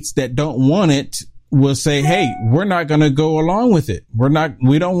states that don't want it will say, "Hey, we're not going to go along with it.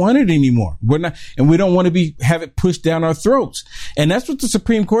 We don't want it anymore. We don't want to have it pushed down our throats." And that's what the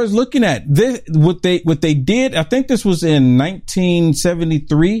Supreme Court is looking at. What they did, I think this was in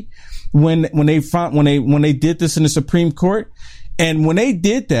 1973. when they did this in the Supreme Court. And when they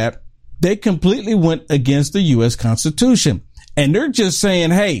did that, they completely went against the U.S. Constitution. And they're just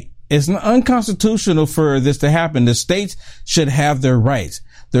saying, hey, it's unconstitutional for this to happen. The states should have their rights,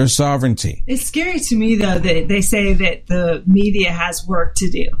 their sovereignty. It's scary to me, though, that they say that the media has work to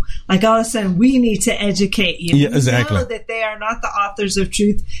do. Like, all of a sudden, we need to educate you. Yeah, exactly. We know that they are not the authors of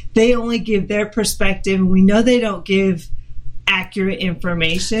truth. They only give their perspective. We know they don't give accurate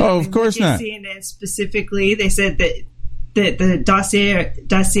information. Oh, of course not. CNN specifically, they said that the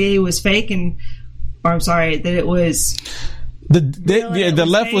dossier was fake, that it was... The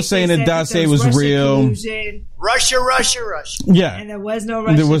left was saying the dossier was real. Collusion. Russia. Yeah. And there was no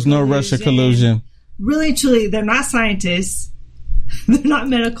Russia collusion. Really, truly, they're not scientists. They're not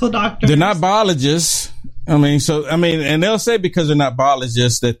medical doctors. They're not biologists. And they'll say because they're not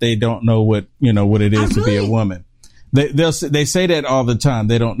biologists that they don't know what it is to be a woman. They say that all the time.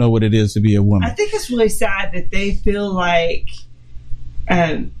 They don't know what it is to be a woman. I think it's really sad that they feel like,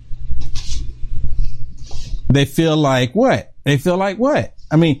 they feel like what? They feel like what?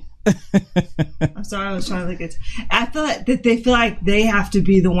 I mean, I'm sorry, I was trying to look at. I feel like that they feel like they have to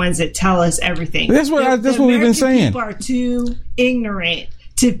be the ones that tell us everything. That's what we've been saying. People are too ignorant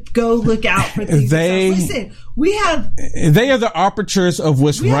to go look out for things. Listen, they are the arbiters of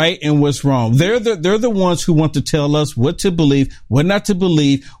what's right and what's wrong. They're the ones who want to tell us what to believe, what not to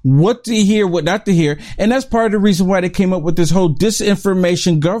believe, what to hear, what not to hear. And that's part of the reason why they came up with this whole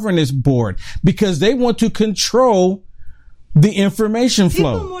disinformation governance board, because they want to control the information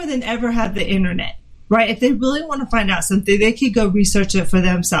flow. People more than ever have the internet, right? If they really want to find out something, they could go research it for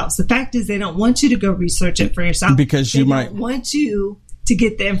themselves. The fact is, they don't want you to go research it for yourself because they don't want you to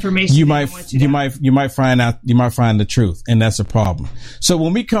get the information. You might find the truth, and that's a problem. So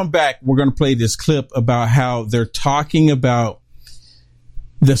when we come back, we're going to play this clip about how they're talking about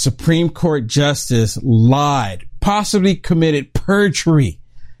the Supreme Court justice lied, possibly committed perjury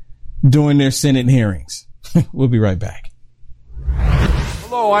during their Senate hearings. We'll be right back.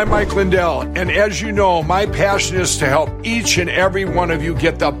 Hello, I'm Mike Lindell, and as you know, my passion is to help each and every one of you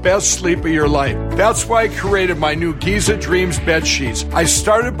get the best sleep of your life. That's why I created my new Giza Dreams bed sheets. I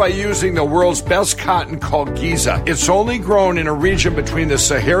started by using the world's best cotton called Giza. It's only grown in a region between the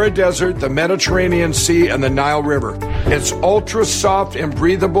Sahara Desert, the Mediterranean Sea, and the Nile River. It's ultra soft and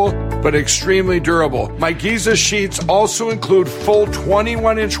breathable, but extremely durable. My Giza sheets also include full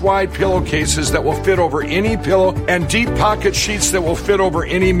 21-inch wide pillowcases that will fit over any pillow and deep pocket sheets that will fit over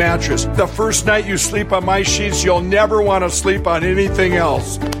any mattress. The first night you sleep on my sheets, you'll never want to sleep on anything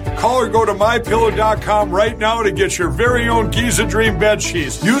else. Call or go to mypillow.com right now to get your very own Giza Dream bed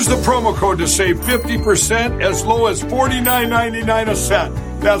sheets. Use the promo code to save 50% as low as $49.99 a set.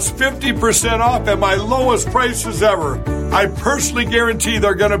 That's 50% off at my lowest prices ever. I personally guarantee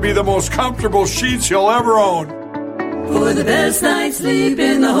they're going to be the most comfortable sheets you'll ever own. For the best night's sleep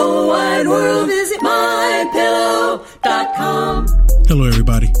in the whole wide world, visit mypillow.com. Hello,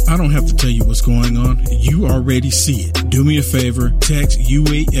 everybody. I don't have to tell you what's going on. You already see it. Do me a favor. Text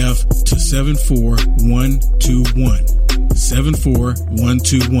UAF to 74121.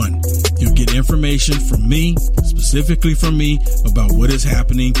 74121. You'll get information from me, specifically from me, about what is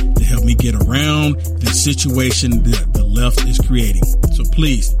happening to help me get around the situation that the left is creating. So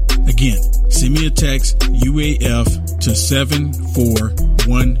please, again, send me a text UAF to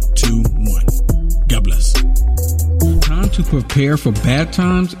 74121. God bless. Time to prepare for bad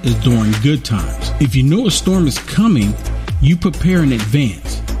times is during good times. If you know a storm is coming, you prepare in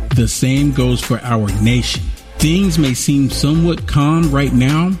advance. The same goes for our nation. Things may seem somewhat calm right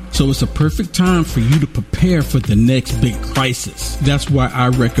now, so it's a perfect time for you to prepare for the next big crisis. That's why I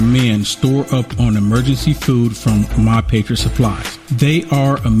recommend store up on emergency food from My Patriot Supplies. They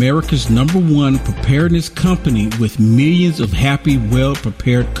are America's #1 preparedness company with millions of happy,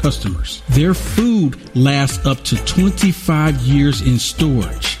 well-prepared customers. Their food lasts up to 25 years in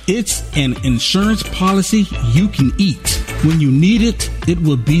storage. It's an insurance policy you can eat. When you need it, it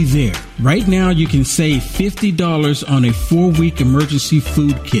will be there. Right now, you can save $50 on a 4-week emergency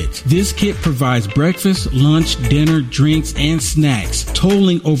food kit. This kit provides breakfast, lunch, dinner, drinks, and snacks,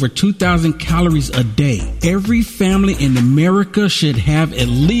 totaling over 2,000 calories a day. Every family in America should have at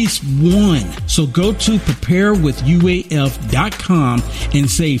least one. So go to preparewithuaf.com and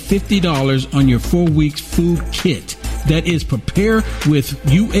save $50 on your 4-week food kit. That is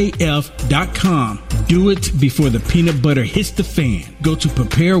preparewithuaf.com. Do it before the peanut butter hits the fan. Go to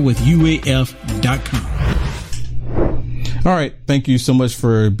preparewithuaf.com. All right. Thank you so much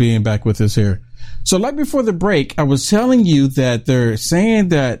for being back with us here. So like before the break, I was telling you that they're saying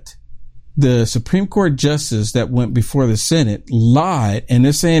that the Supreme Court justice that went before the Senate lied, and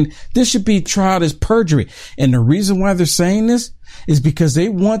they're saying this should be tried as perjury. And the reason why they're saying this is because they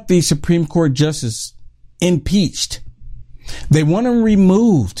want the Supreme Court justice impeached. They want him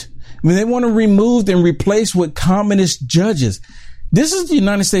removed. I mean, they want him removed and replaced with communist judges. This is the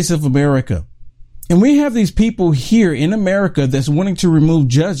United States of America. And we have these people here in America that's wanting to remove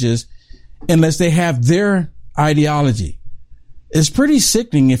judges unless they have their ideology. It's pretty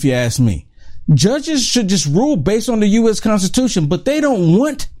sickening, if you ask me. Judges should just rule based on the U.S. Constitution, but they don't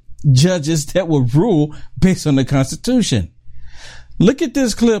want judges that will rule based on the Constitution. Look at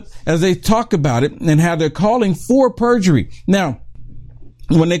this clip as they talk about it and how they're calling for perjury. Now,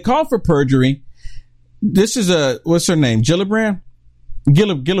 when they call for perjury, this is what's her name? Gillibrand.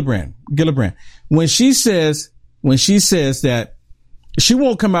 When she says that she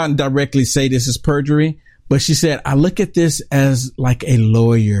won't come out and directly say this is perjury, but she said, I look at this as like a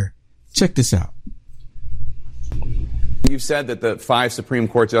lawyer. Check this out. You've said that the 5 Supreme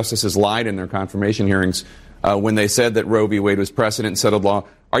Court justices lied in their confirmation hearings when they said that Roe v. Wade was precedent and settled law.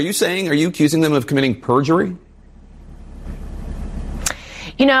 Are you accusing them of committing perjury?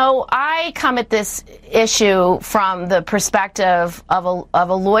 You know, I come at this issue from the perspective of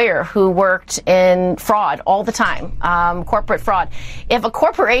a lawyer who worked in fraud all the time, corporate fraud. If a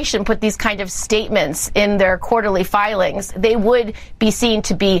corporation put these kind of statements in their quarterly filings, they would be seen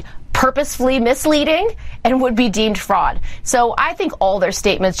to be purposefully misleading and would be deemed fraud. So I think all their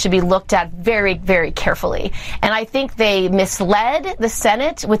statements should be looked at very, very carefully. And I think they misled the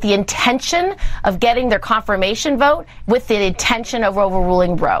Senate with the intention of getting their confirmation vote with the intention of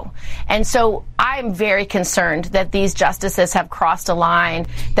overruling Roe. And so I'm very concerned that these justices have crossed a line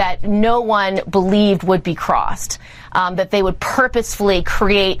that no one believed would be crossed. That they would purposefully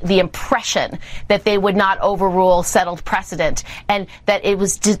create the impression that they would not overrule settled precedent, and that it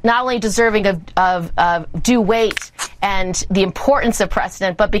was not only deserving of due weight and the importance of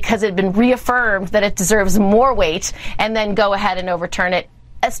precedent, but because it had been reaffirmed that it deserves more weight, and then go ahead and overturn it,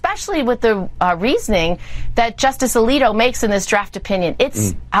 especially with the reasoning that Justice Alito makes in this draft opinion.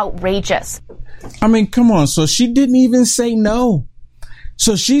 It's outrageous. I mean, come on. So she didn't even say no.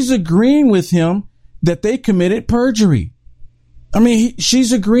 So she's agreeing with him that they committed perjury. I mean,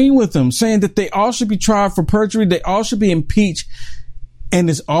 she's agreeing with them, saying that they all should be tried for perjury. They all should be impeached. And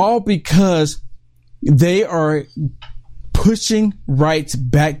it's all because they are pushing rights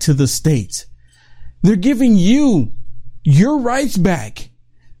back to the states. They're giving you your rights back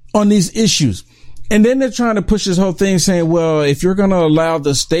on these issues. And then they're trying to push this whole thing saying, well, if you're going to allow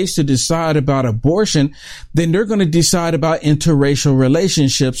the states to decide about abortion, then they're going to decide about interracial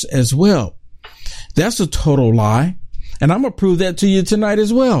relationships as well. That's a total lie. And I'm going to prove that to you tonight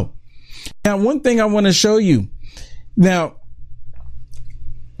as well. Now, one thing I want to show you. Now,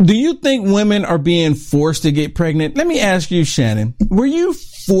 do you think women are being forced to get pregnant? Let me ask you, Shannon, were you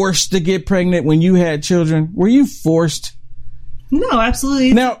forced to get pregnant when you had children? Were you forced? No,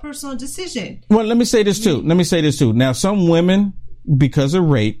 absolutely. It's a personal decision. Well, let me say this too. Now, some women, because of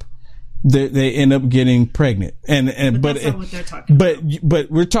rape, they end up getting pregnant, but that's not what they're talking about. But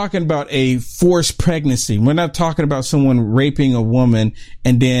we're talking about a forced pregnancy. We're not talking about someone raping a woman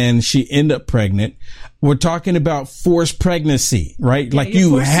and then she end up pregnant. We're talking about forced pregnancy, right? Yeah, like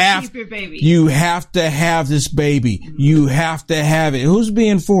you have to have this baby. Mm-hmm. You have to have it. Who's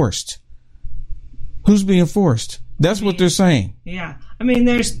being forced? That's what they're saying. Yeah, I mean,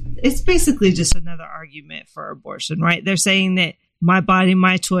 it's basically just another argument for abortion, right? They're saying that my body,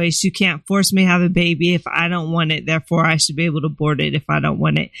 my choice. You can't force me to have a baby if I don't want it. Therefore, I should be able to abort it if I don't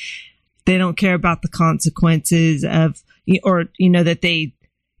want it. They don't care about the consequences of, or, that they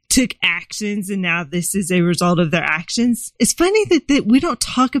took actions and now this is a result of their actions. It's funny that we don't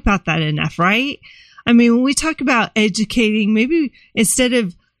talk about that enough, right? I mean, when we talk about educating, maybe instead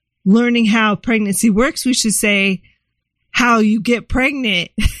of learning how pregnancy works, we should say how you get pregnant.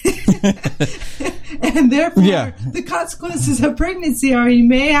 And therefore, the consequences of pregnancy are you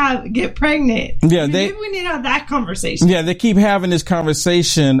may get pregnant. Yeah, maybe we need to have that conversation. Yeah, they keep having this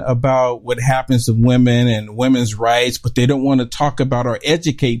conversation about what happens to women and women's rights, but they don't want to talk about or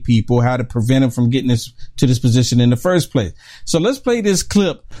educate people how to prevent them from getting to this position in the first place. So let's play this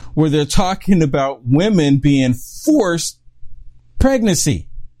clip where they're talking about women being forced pregnancy.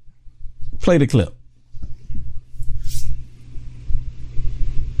 Play the clip.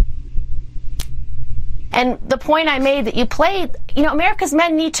 And the point I made that you played, America's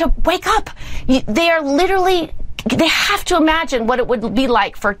men need to wake up. They have to imagine what it would be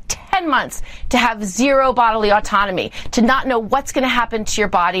like for 10 10 months to have zero bodily autonomy, to not know what's going to happen to your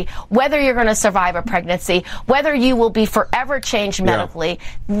body, whether you're going to survive a pregnancy, whether you will be forever changed medically.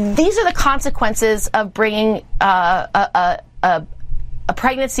 Yeah. These are the consequences of bringing a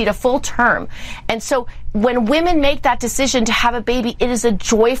pregnancy to full term. And so when women make that decision to have a baby, it is a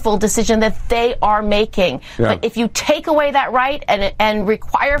joyful decision that they are making. Yeah. But if you take away that right and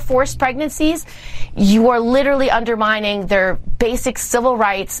require forced pregnancies, you are literally undermining their basic civil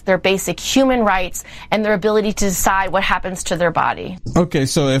rights, their basic human rights, and their ability to decide what happens to their body. Okay,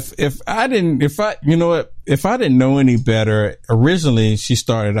 so if I didn't know any better, originally she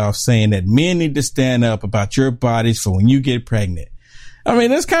started off saying that men need to stand up about your bodies for when you get pregnant. I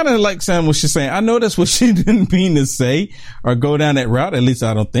mean, that's kind of like saying what she's saying. I know that's what she didn't mean to say or go down that route. At least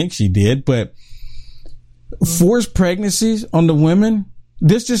I don't think she did. But forced pregnancies on the women,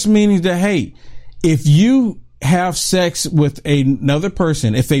 this just means that, hey, if you have sex with another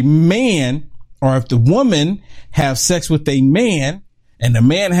person, if a man or if the woman have sex with a man and the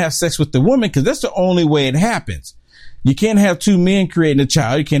man has sex with the woman, because that's the only way it happens. You can't have two men creating a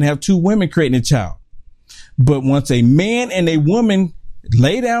child. You can't have two women creating a child. But once a man and a woman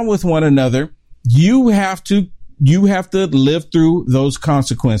lay down with one another, you have to live through those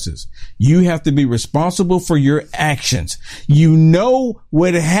consequences. You have to be responsible for your actions. You know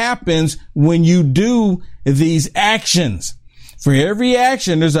what happens when you do these actions. For every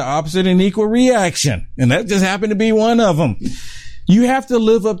action, there's an opposite and equal reaction. And that just happened to be one of them. You have to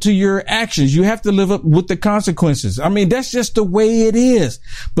live up to your actions. You have to live up with the consequences. I mean, that's just the way it is.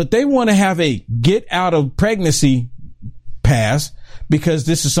 But they want to have a get out of pregnancy pass because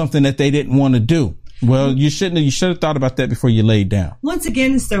this is something that they didn't want to do. Well, you should have thought about that before you laid down. Once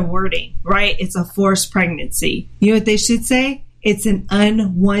again, it's their wording, right? It's a forced pregnancy. You know what they should say? It's an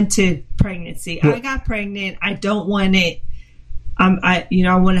unwanted pregnancy. Well, I got pregnant. I don't want it. I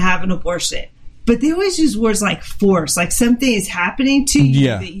want to have an abortion. But they always use words like force, like something is happening to you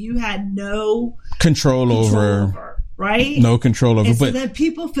that you had no control over. Right? No control over. And so then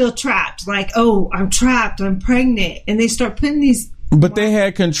people feel trapped, like, oh, I'm trapped, I'm pregnant. And they start putting these. But they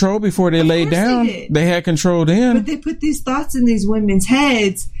had control before they laid down. They had control then. But they put these thoughts in these women's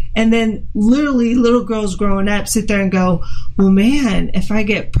heads. And then literally little girls growing up sit there and go, well, man, if I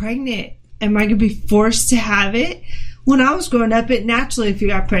get pregnant, am I going to be forced to have it? When I was growing up, it naturally, if you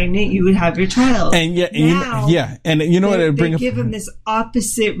got pregnant, you would have your child. And and you know what? They give them this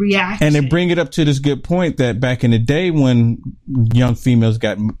opposite reaction. And they bring it up to this good point that back in the day when young females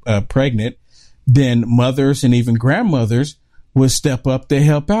got pregnant, then mothers and even grandmothers would step up to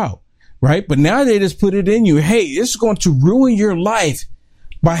help out, right? But now they just put it in you. Hey, this is going to ruin your life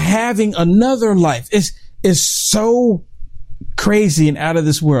by having another life. It's so crazy and out of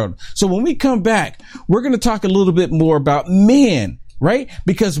this world. So when we come back, we're going to talk a little bit more about men, right?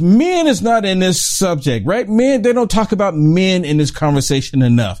 Because men is not in this subject, right? Men, they don't talk about men in this conversation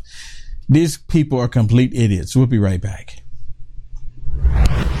enough. These people are complete idiots. We'll be right back.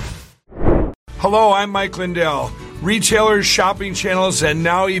 Hello, I'm Mike Lindell. Retailers, shopping channels, and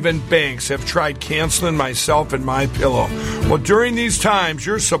now even banks have tried canceling myself and MyPillow. Well, during these times,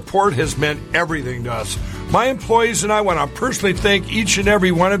 your support has meant everything to us. My employees and I want to personally thank each and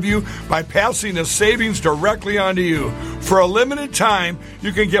every one of you by passing the savings directly on to you. For a limited time,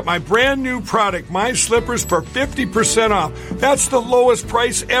 you can get my brand new product, My Slippers, for 50% off. That's the lowest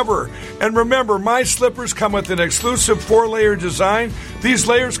price ever. And remember, My Slippers come with an exclusive 4-layer design. These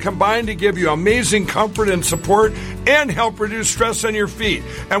layers combine to give you amazing comfort and support and help reduce stress on your feet.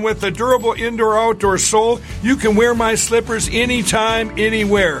 And with the durable indoor-outdoor sole, you can wear My Slippers anytime,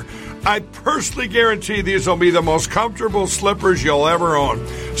 anywhere. I personally guarantee these will be the most comfortable slippers you'll ever own.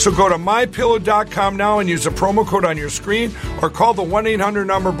 So go to MyPillow.com now and use the promo code on your screen or call the 1-800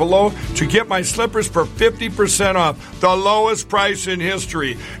 number below to get My Slippers for 50% off, the lowest price in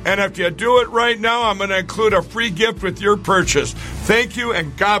history. And if you do it right now, I'm going to include a free gift with your purchase. Thank you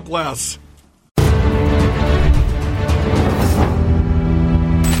and God bless.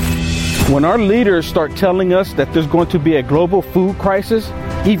 When our leaders start telling us that there's going to be a global food crisis,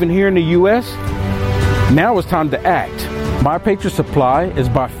 even here in the U.S., now it's time to act. My Patriot Supply is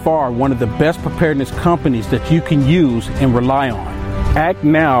by far one of the best preparedness companies that you can use and rely on. Act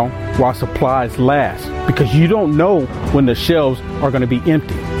now while supplies last, because you don't know when the shelves are going to be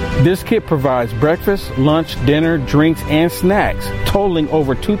empty. This kit provides breakfast, lunch, dinner, drinks, and snacks, totaling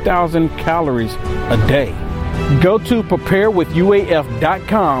over 2,000 calories a day. Go to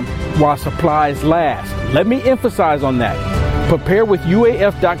preparewithuaf.com while supplies last. Let me emphasize on that.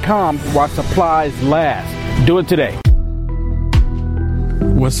 Preparewithuaf.com while supplies last. Do it today.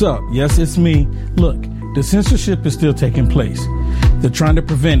 What's up? Yes, it's me. Look, the censorship is still taking place. They're trying to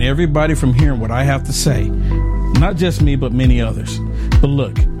prevent everybody from hearing what I have to say. Not just me, but many others. But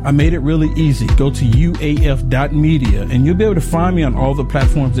look, I made it really easy. Go to uaf.media and you'll be able to find me on all the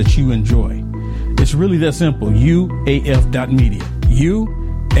platforms that you enjoy. It's really that simple. uaf.media.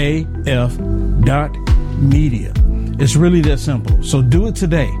 uaf.media. It's really that simple. So do it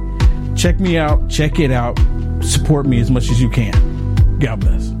today. Check me out. Check it out. Support me as much as you can. God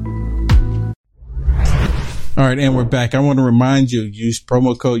bless. All right, and we're back. I want to remind you, use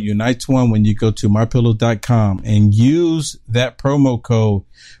promo code UNITE1 when you go to mypillow.com and use that promo code.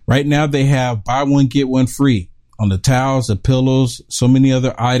 Right now, they have buy one, get one free on the towels, the pillows, so many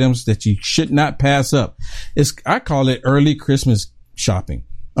other items that you should not pass up. I call it early Christmas shopping.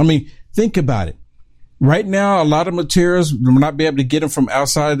 I mean, think about it. Right now, a lot of materials, we'll not be able to get them from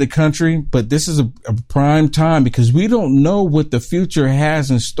outside of the country, but this is a prime time because we don't know what the future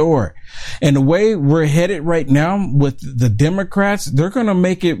has in store. And the way we're headed right now with the Democrats, they're going to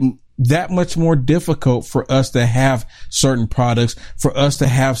make it that much more difficult for us to have certain products, for us to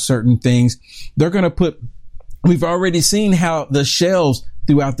have certain things. They're going to we've already seen how the shelves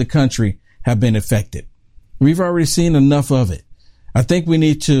throughout the country have been affected. We've already seen enough of it. I think we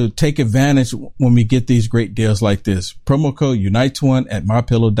need to take advantage when we get these great deals like this. Promo code UNITE1 at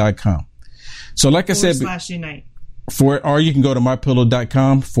mypillow.com. So like I said, /unite. Or you can go to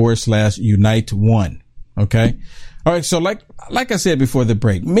mypillow.com /unite1. Okay. All right. So like I said before the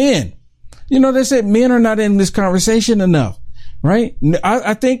break, men, they said men are not in this conversation enough, right?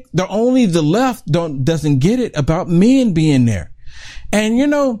 I think the left doesn't get it about men being there. And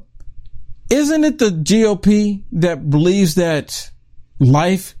isn't it the GOP that believes that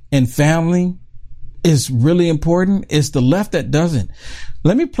life and family is really important? It's the left that doesn't.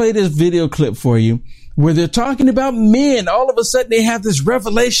 Let me play this video clip for you where they're talking about men. All of a sudden they have this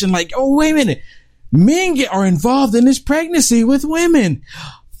revelation like, oh, wait a minute. Men are involved in this pregnancy with women.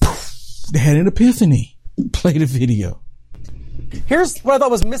 They had an epiphany. Play the video. Here's what I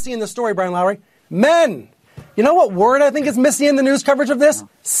thought was missing in the story, Brian Lowry. Men. You know what word I think is missing in the news coverage of this?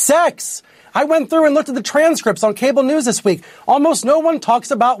 Sex. I went through and looked at the transcripts on cable news this week. Almost no one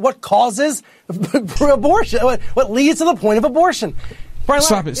talks about what causes abortion, what leads to the point of abortion. Brian,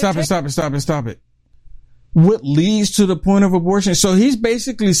 Stop it. What leads to the point of abortion? So he's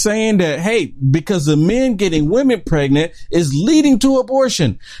basically saying that, hey, because the men getting women pregnant is leading to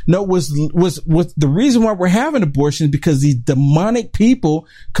abortion. No, was the reason why we're having abortion is because these demonic people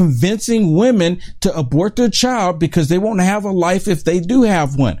convincing women to abort their child because they won't have a life if they do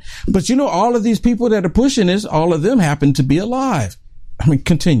have one. But all of these people that are pushing this, all of them happen to be alive. I mean,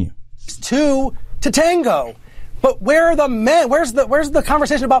 continue. To tango. But where are the men? Where's the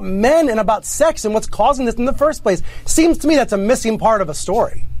conversation about men and about sex and what's causing this in the first place? Seems to me that's a missing part of a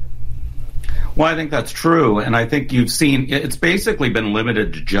story. Well, I think that's true. And I think you've seen it's basically been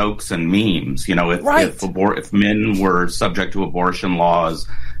limited to jokes and memes. If men were subject to abortion laws,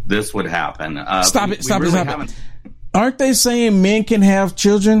 this would happen. Stop it. Aren't they saying men can have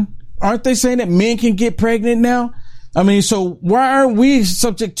children? Aren't they saying that men can get pregnant now? I mean, so why aren't we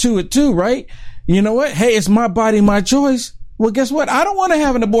subject to it too, right? You know what? Hey, it's my body, my choice. Well, guess what? I don't want to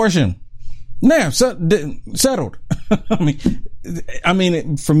have an abortion. Now, settled. I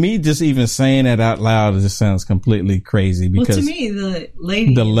mean, for me, just even saying it out loud, it just sounds completely crazy. Because to me, the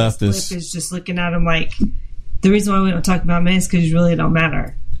lady the left is just looking at him like the reason why we don't talk about men is because you really don't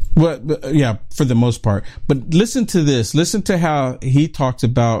matter. Well, yeah, for the most part. But listen to this. Listen to how he talks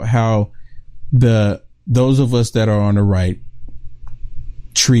about how those of us that are on the right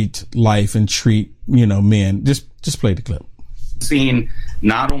treat life and treat men. Just play the clip. Seen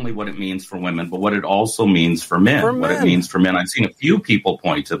not only what it means for women, but what it also means for men. What it means for men. I've seen a few people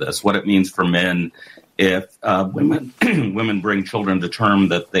point to this. What it means for men if women bring children to term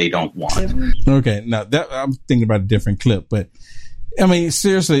that they don't want. Okay, now I'm thinking about a different clip, but I mean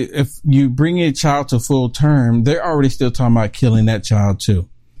seriously, if you bring a child to full term, they're already still talking about killing that child too.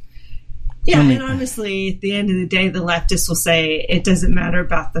 Yeah, and honestly, at the end of the day, the leftists will say it doesn't matter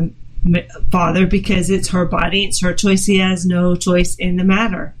about the father because it's her body, it's her choice. He has no choice in the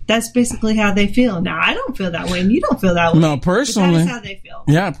matter. That's basically how they feel. Now, I don't feel that way, and you don't feel that way. No, personally, that's how they feel.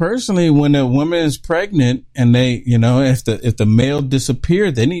 Yeah, personally, when a woman is pregnant and they, if the male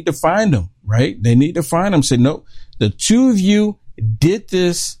disappeared, they need to find him, right? They need to find him. Say, no, the two of you did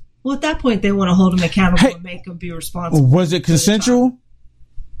this. Well, at that point, they want to hold him accountable and make him be responsible. Was it consensual?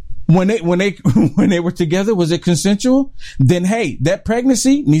 When they were together, was it consensual? Then, hey, that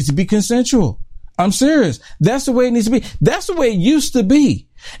pregnancy needs to be consensual. I'm serious. That's the way it needs to be. That's the way it used to be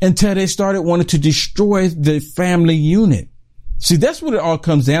until they started wanting to destroy the family unit. See, that's what it all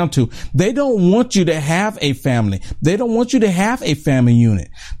comes down to. They don't want you to have a family. They don't want you to have a family unit.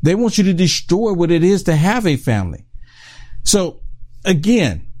 They want you to destroy what it is to have a family. So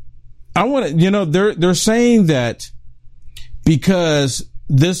again, I want to, they're saying that because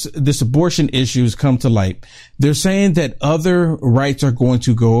this abortion issue has come to light, they're saying that other rights are going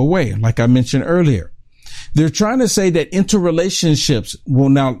to go away. Like I mentioned earlier, they're trying to say that interrelationships will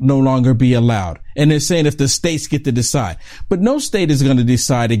now no longer be allowed. And they're saying if the states get to decide, but no state is going to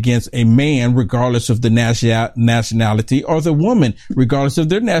decide against a man, regardless of the nationality, or the woman, regardless of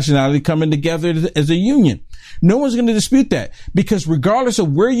their nationality, coming together as a union. No one's going to dispute that, because regardless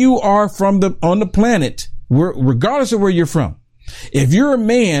of where you are on the planet, regardless of where you're from, if you're a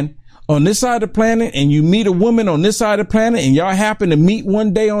man on this side of the planet and you meet a woman on this side of the planet and y'all happen to meet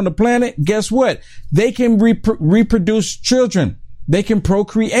one day on the planet, guess what? They can reproduce children. They can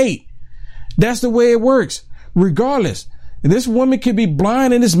procreate. That's the way it works. Regardless, this woman could be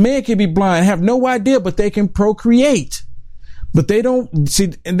blind and this man could be blind, have no idea, but they can procreate. But they don't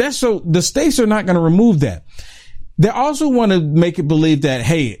see, and that's so the states are not going to remove that. They also want to make it believe that,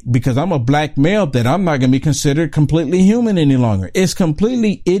 hey, because I'm a black male, that I'm not going to be considered completely human any longer. It's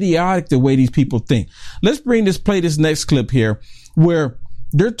completely idiotic the way these people think. Let's play this next clip here where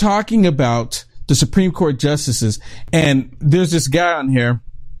they're talking about the Supreme Court justices. And there's this guy on here,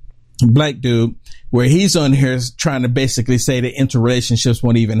 black dude, where he's on here trying to basically say that interrelationships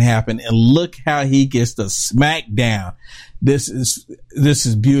won't even happen. And look how he gets the smack down. This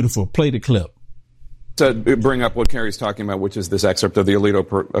is beautiful. Play the clip. To bring up what Carrie's talking about, which is this excerpt of the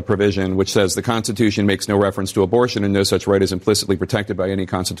Alito provision, which says the Constitution makes no reference to abortion and no such right is implicitly protected by any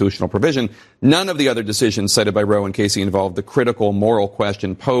constitutional provision. None of the other decisions cited by Roe and Casey involve the critical moral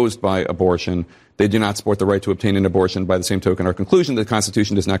question posed by abortion. They do not support the right to obtain an abortion. By the same token, our conclusion that the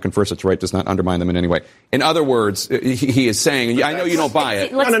Constitution does not confer such right does not undermine them in any way. In other words, he is saying, I know you don't buy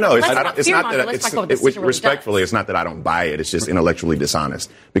it. No. It's not that respectfully, it's not that I don't buy it. It's just intellectually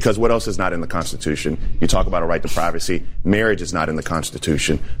dishonest. Because what else is not in the Constitution? You talk about a right to privacy. Marriage is not in the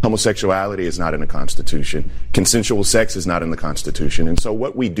Constitution. Homosexuality is not in the Constitution. Consensual sex is not in the Constitution. And so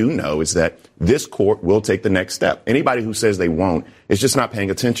what we do know is that this court will take the next step. Anybody who says they won't is just not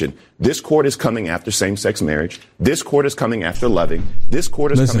paying attention. This court is coming after same-sex marriage. This court is coming after Loving. This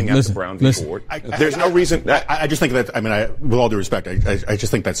court is coming after Brown v. Ford. There's no reason. I just think that, with all due respect, I just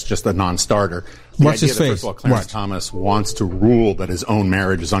think that's just a non-starter. The Watch idea his that, face. first of all, Clarence Thomas wants to rule that his own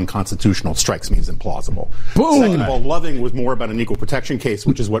marriage is unconstitutional strikes me as implausible. Boom. Second of all, Loving was more about an equal protection case,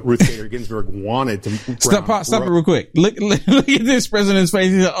 which is what Ruth Bader Ginsburg wanted to. Stop it real quick. Look at this president's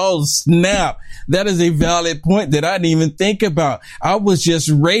face. He said, oh, snap. That is a valid point that I didn't even think about. I was just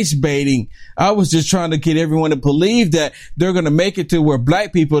race baiting. I was just trying to get everyone to believe that they're going to make it to where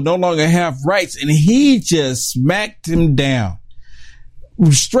black people no longer have rights. And he just smacked him down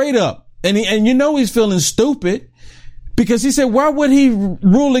straight up. And he's feeling stupid because he said, why would he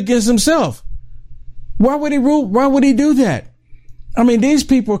rule against himself? Why would he rule? Why would he do that? I mean, these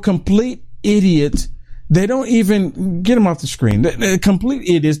people are complete idiots. They don't even get them off the screen. They're complete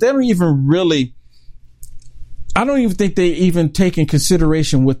idiots. They don't even really, I don't even think they even take in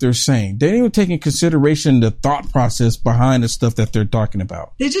consideration what they're saying. They don't even take in consideration the thought process behind the stuff that they're talking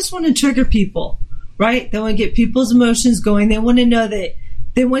about. They just want to trigger people, right? They want to get people's emotions going. They want to know that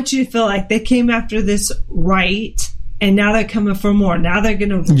they want you to feel like they came after this right, and now they're coming for more. Now they're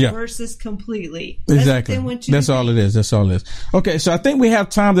going to reverse this completely. Exactly. That's all it is. That's all it is. Okay, so I think we have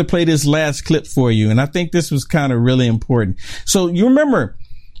time to play this last clip for you, and I think this was kind of really important. So you remember,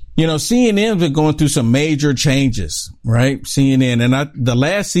 CNN's been going through some major changes, right? CNN, and the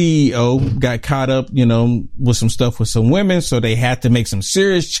last CEO got caught up, with some stuff with some women, so they had to make some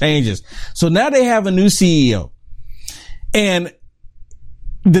serious changes. So now they have a new CEO, and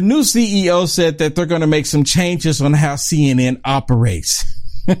the new CEO said that they're going to make some changes on how CNN operates.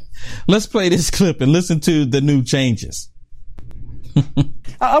 Let's play this clip and listen to the new changes.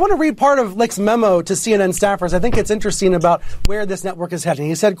 I want to read part of Licht's memo to CNN staffers. I think it's interesting about where this network is heading.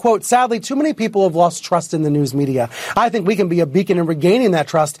 He said, quote, sadly, too many people have lost trust in the news media. I think we can be a beacon in regaining that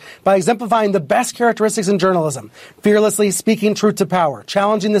trust by exemplifying the best characteristics in journalism, fearlessly speaking truth to power,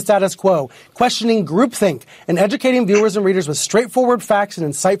 challenging the status quo, questioning groupthink, and educating viewers and readers with straightforward facts and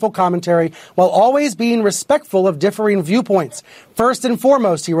insightful commentary while always being respectful of differing viewpoints. First and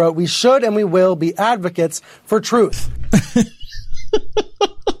foremost, he wrote, we should and we will be advocates for truth.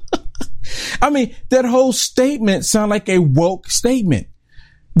 I mean, that whole statement sounds like a woke statement.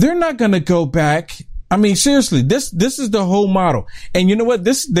 They're not going to go back. I mean, seriously, this is the whole model. And you know what?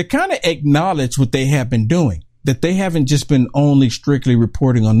 They kind of acknowledge what they have been doing. that they haven't just been only strictly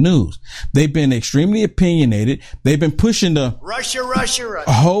reporting on news. They've been extremely opinionated. They've been pushing the Russia.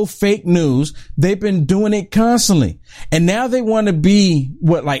 whole fake news. They've been doing it constantly. And now they want to be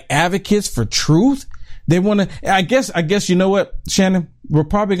like advocates for truth. They want to, I guess, you know what, Shannon, we're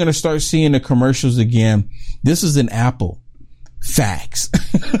probably going to start seeing the commercials again. This is an Apple. Facts.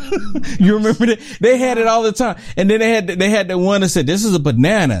 You remember that? They had it all the time. And then they had the one that said, this is a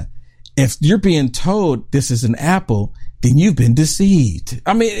banana. If you're being told this is an apple, then you've been deceived.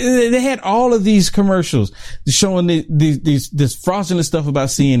 I mean, they had all of these commercials showing this fraudulent stuff about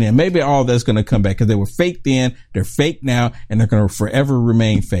CNN. Maybe all that's going to come back because they were fake then, they're fake now, and they're going to forever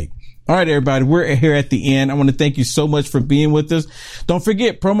remain fake. All right, everybody, we're here at the end. I want to thank you so much for being with us. Don't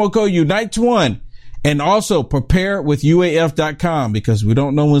forget, promo code UNITE21. And also prepare with UAF.com because we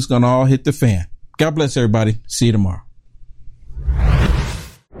don't know when it's going to all hit the fan. God bless everybody. See you tomorrow.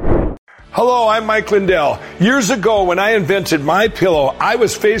 Hello, I'm Mike Lindell. Years ago, when I invented MyPillow, I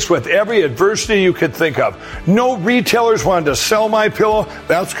was faced with every adversity you could think of. No retailers wanted to sell MyPillow.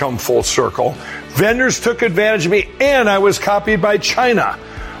 That's come full circle. Vendors took advantage of me, and I was copied by China.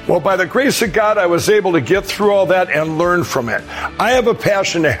 Well, by the grace of God, I was able to get through all that and learn from it. I have a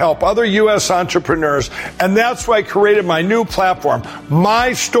passion to help other U.S. entrepreneurs, and that's why I created my new platform,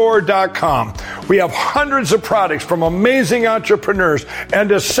 mystore.com. We have hundreds of products from amazing entrepreneurs, and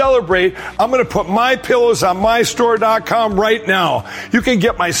to celebrate, I'm going to put my pillows on mystore.com right now. You can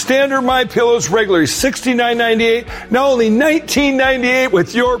get my standard My Pillows regularly $69.98, now only $19.98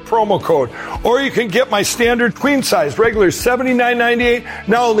 with your promo code. Or you can get my standard queen size regularly $79.98,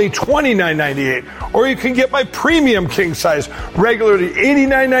 now only $29.98. Or you can get my premium king size regularly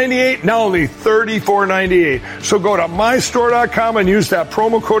 $89.98, now only $34.98. So go to mystore.com and use that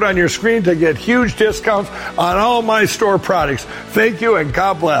promo code on your screen to get huge discounts on all My Store products. Thank you and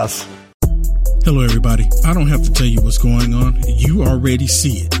God bless. Hello, everybody. I don't have to tell you what's going on. You already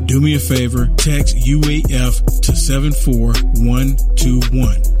see it. Do me a favor. Text UAF to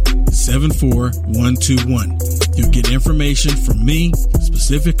 74121. 74121. You'll get information from me,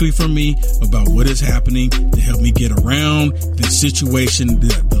 specifically from me, about what is happening to help me get around the situation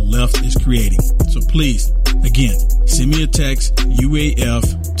that the left is creating. So please, again, send me a text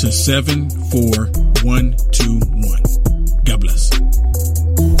UAF to 74121. God bless.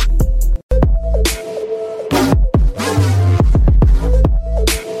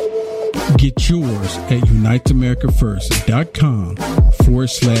 Get yours at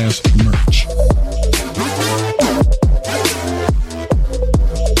uniteamericafirst.com/merch.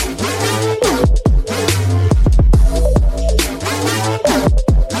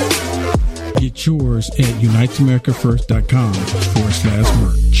 Get yours at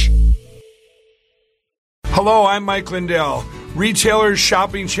uniteamericafirst.com/merch. Hello, I'm Mike Lindell. Retailers,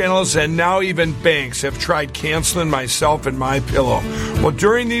 shopping channels, and now even banks have tried canceling myself and MyPillow. Well,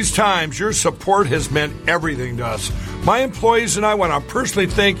 during these times, your support has meant everything to us. My employees and I want to personally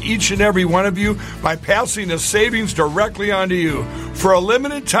thank each and every one of you by passing the savings directly on to you. For a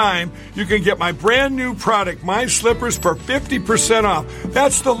limited time, you can get my brand new product, My Slippers, for 50% off.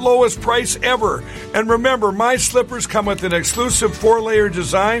 That's the lowest price ever. And remember, My Slippers come with an exclusive 4-layer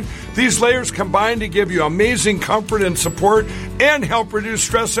design. These layers combine to give you amazing comfort and support and help reduce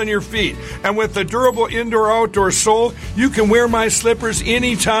stress on your feet. And with the durable indoor-outdoor sole, you can wear My Slippers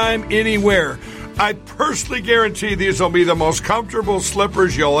anytime, anywhere. I personally guarantee these will be the most comfortable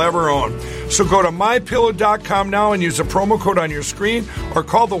slippers you'll ever own. So go to MyPillow.com now and use the promo code on your screen or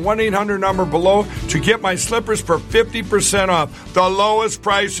call the 1-800 number below to get My Slippers for 50% off, the lowest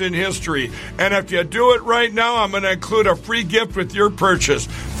price in history. And if you do it right now, I'm going to include a free gift with your purchase.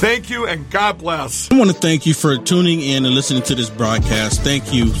 Thank you and God bless. I want to thank you for tuning in and listening to this broadcast.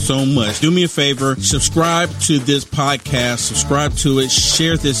 Thank you so much. Do me a favor, subscribe to this podcast, subscribe to it,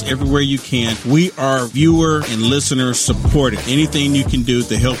 share this everywhere you can. We are viewer and listener supported. Anything you can do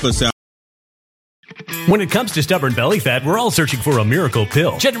to help us out. When it comes to stubborn belly fat, we're all searching for a miracle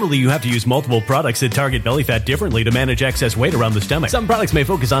pill. Generally, you have to use multiple products that target belly fat differently to manage excess weight around the stomach. Some products may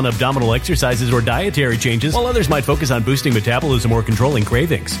focus on abdominal exercises or dietary changes, while others might focus on boosting metabolism or controlling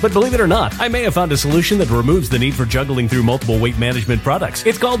cravings. But believe it or not, I may have found a solution that removes the need for juggling through multiple weight management products.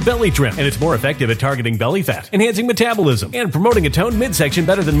 It's called Belly Trim, and it's more effective at targeting belly fat, enhancing metabolism, and promoting a toned midsection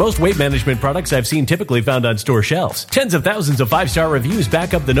better than most weight management products I've seen typically found on store shelves. Tens of thousands of 5-star reviews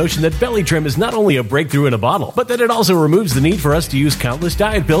back up the notion that Belly Trim is not only a breakthrough breakthrough in a bottle, but that it also removes the need for us to use countless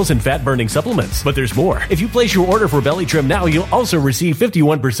diet pills and fat-burning supplements. But there's more. If you place your order for Belly Trim now, you'll also receive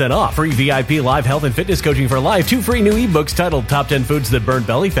 51% off, free VIP live health and fitness coaching for life, 2 free new ebooks titled Top 10 Foods That Burn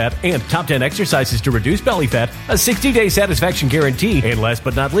Belly Fat and Top 10 Exercises to Reduce Belly Fat, a 60-day satisfaction guarantee, and last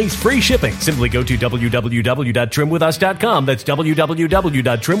but not least, free shipping. Simply go to www.trimwithus.com. That's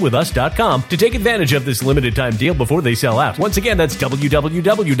www.trimwithus.com to take advantage of this limited time deal before they sell out. Once again, that's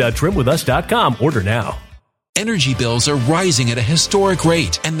www.trimwithus.com. Order now. Energy bills are rising at a historic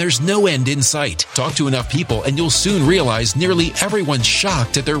rate, and there's no end in sight. Talk to enough people, and you'll soon realize nearly everyone's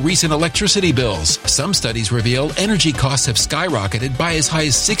shocked at their recent electricity bills. Some studies reveal energy costs have skyrocketed by as high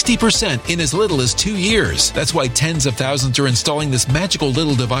as 60% in as little as 2 years. That's why tens of thousands are installing this magical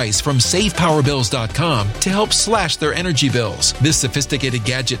little device from SavePowerBills.com to help slash their energy bills. This sophisticated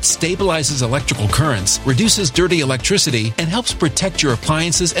gadget stabilizes electrical currents, reduces dirty electricity, and helps protect your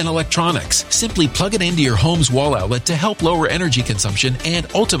appliances and electronics. Simply plug it into your home's wall outlet to help lower energy consumption and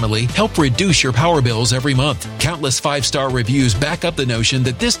ultimately help reduce your power bills every month. Countless 5-star reviews back up the notion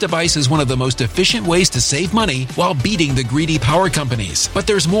that this device is one of the most efficient ways to save money while beating the greedy power companies. But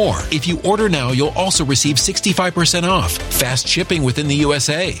there's more. If you order now, you'll also receive 65% off, fast shipping within the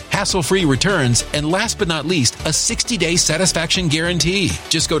USA, hassle-free returns, and last but not least, a 60-day satisfaction guarantee.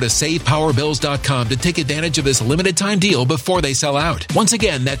 Just go to SavePowerBills.com to take advantage of this limited time deal before they sell out. Once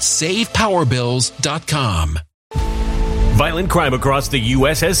again, that's SavePowerBills.com. Violent crime across the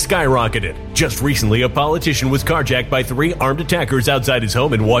U.S. has skyrocketed. Just recently, a politician was carjacked by 3 armed attackers outside his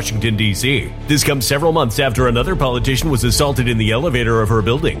home in Washington, D.C. This comes several months after another politician was assaulted in the elevator of her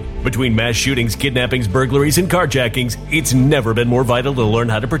building. Between mass shootings, kidnappings, burglaries, and carjackings, it's never been more vital to learn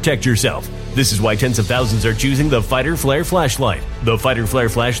how to protect yourself. This is why tens of thousands are choosing the Fighter Flare flashlight. The Fighter Flare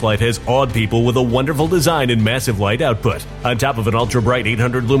flashlight has awed people with a wonderful design and massive light output. On top of an ultra-bright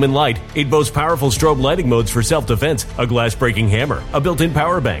 800-lumen light, it boasts powerful strobe lighting modes for self-defense, a glass-breaking hammer, a built-in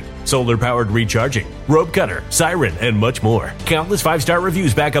power bank, solar-powered recharging, rope cutter, siren, and much more. Countless 5-star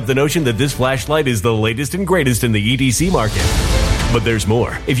reviews back up the notion that this flashlight is the latest and greatest in the EDC market. But there's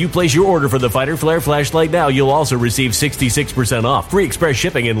more. If you place your order for the Fighter Flare flashlight now, you'll also receive 66% off, free express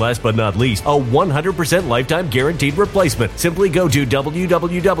shipping, and last but not least, a 100% lifetime guaranteed replacement. Simply go to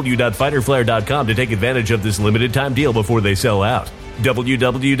www.fighterflare.com to take advantage of this limited time deal before they sell out.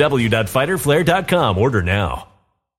 www.fighterflare.com. Order now.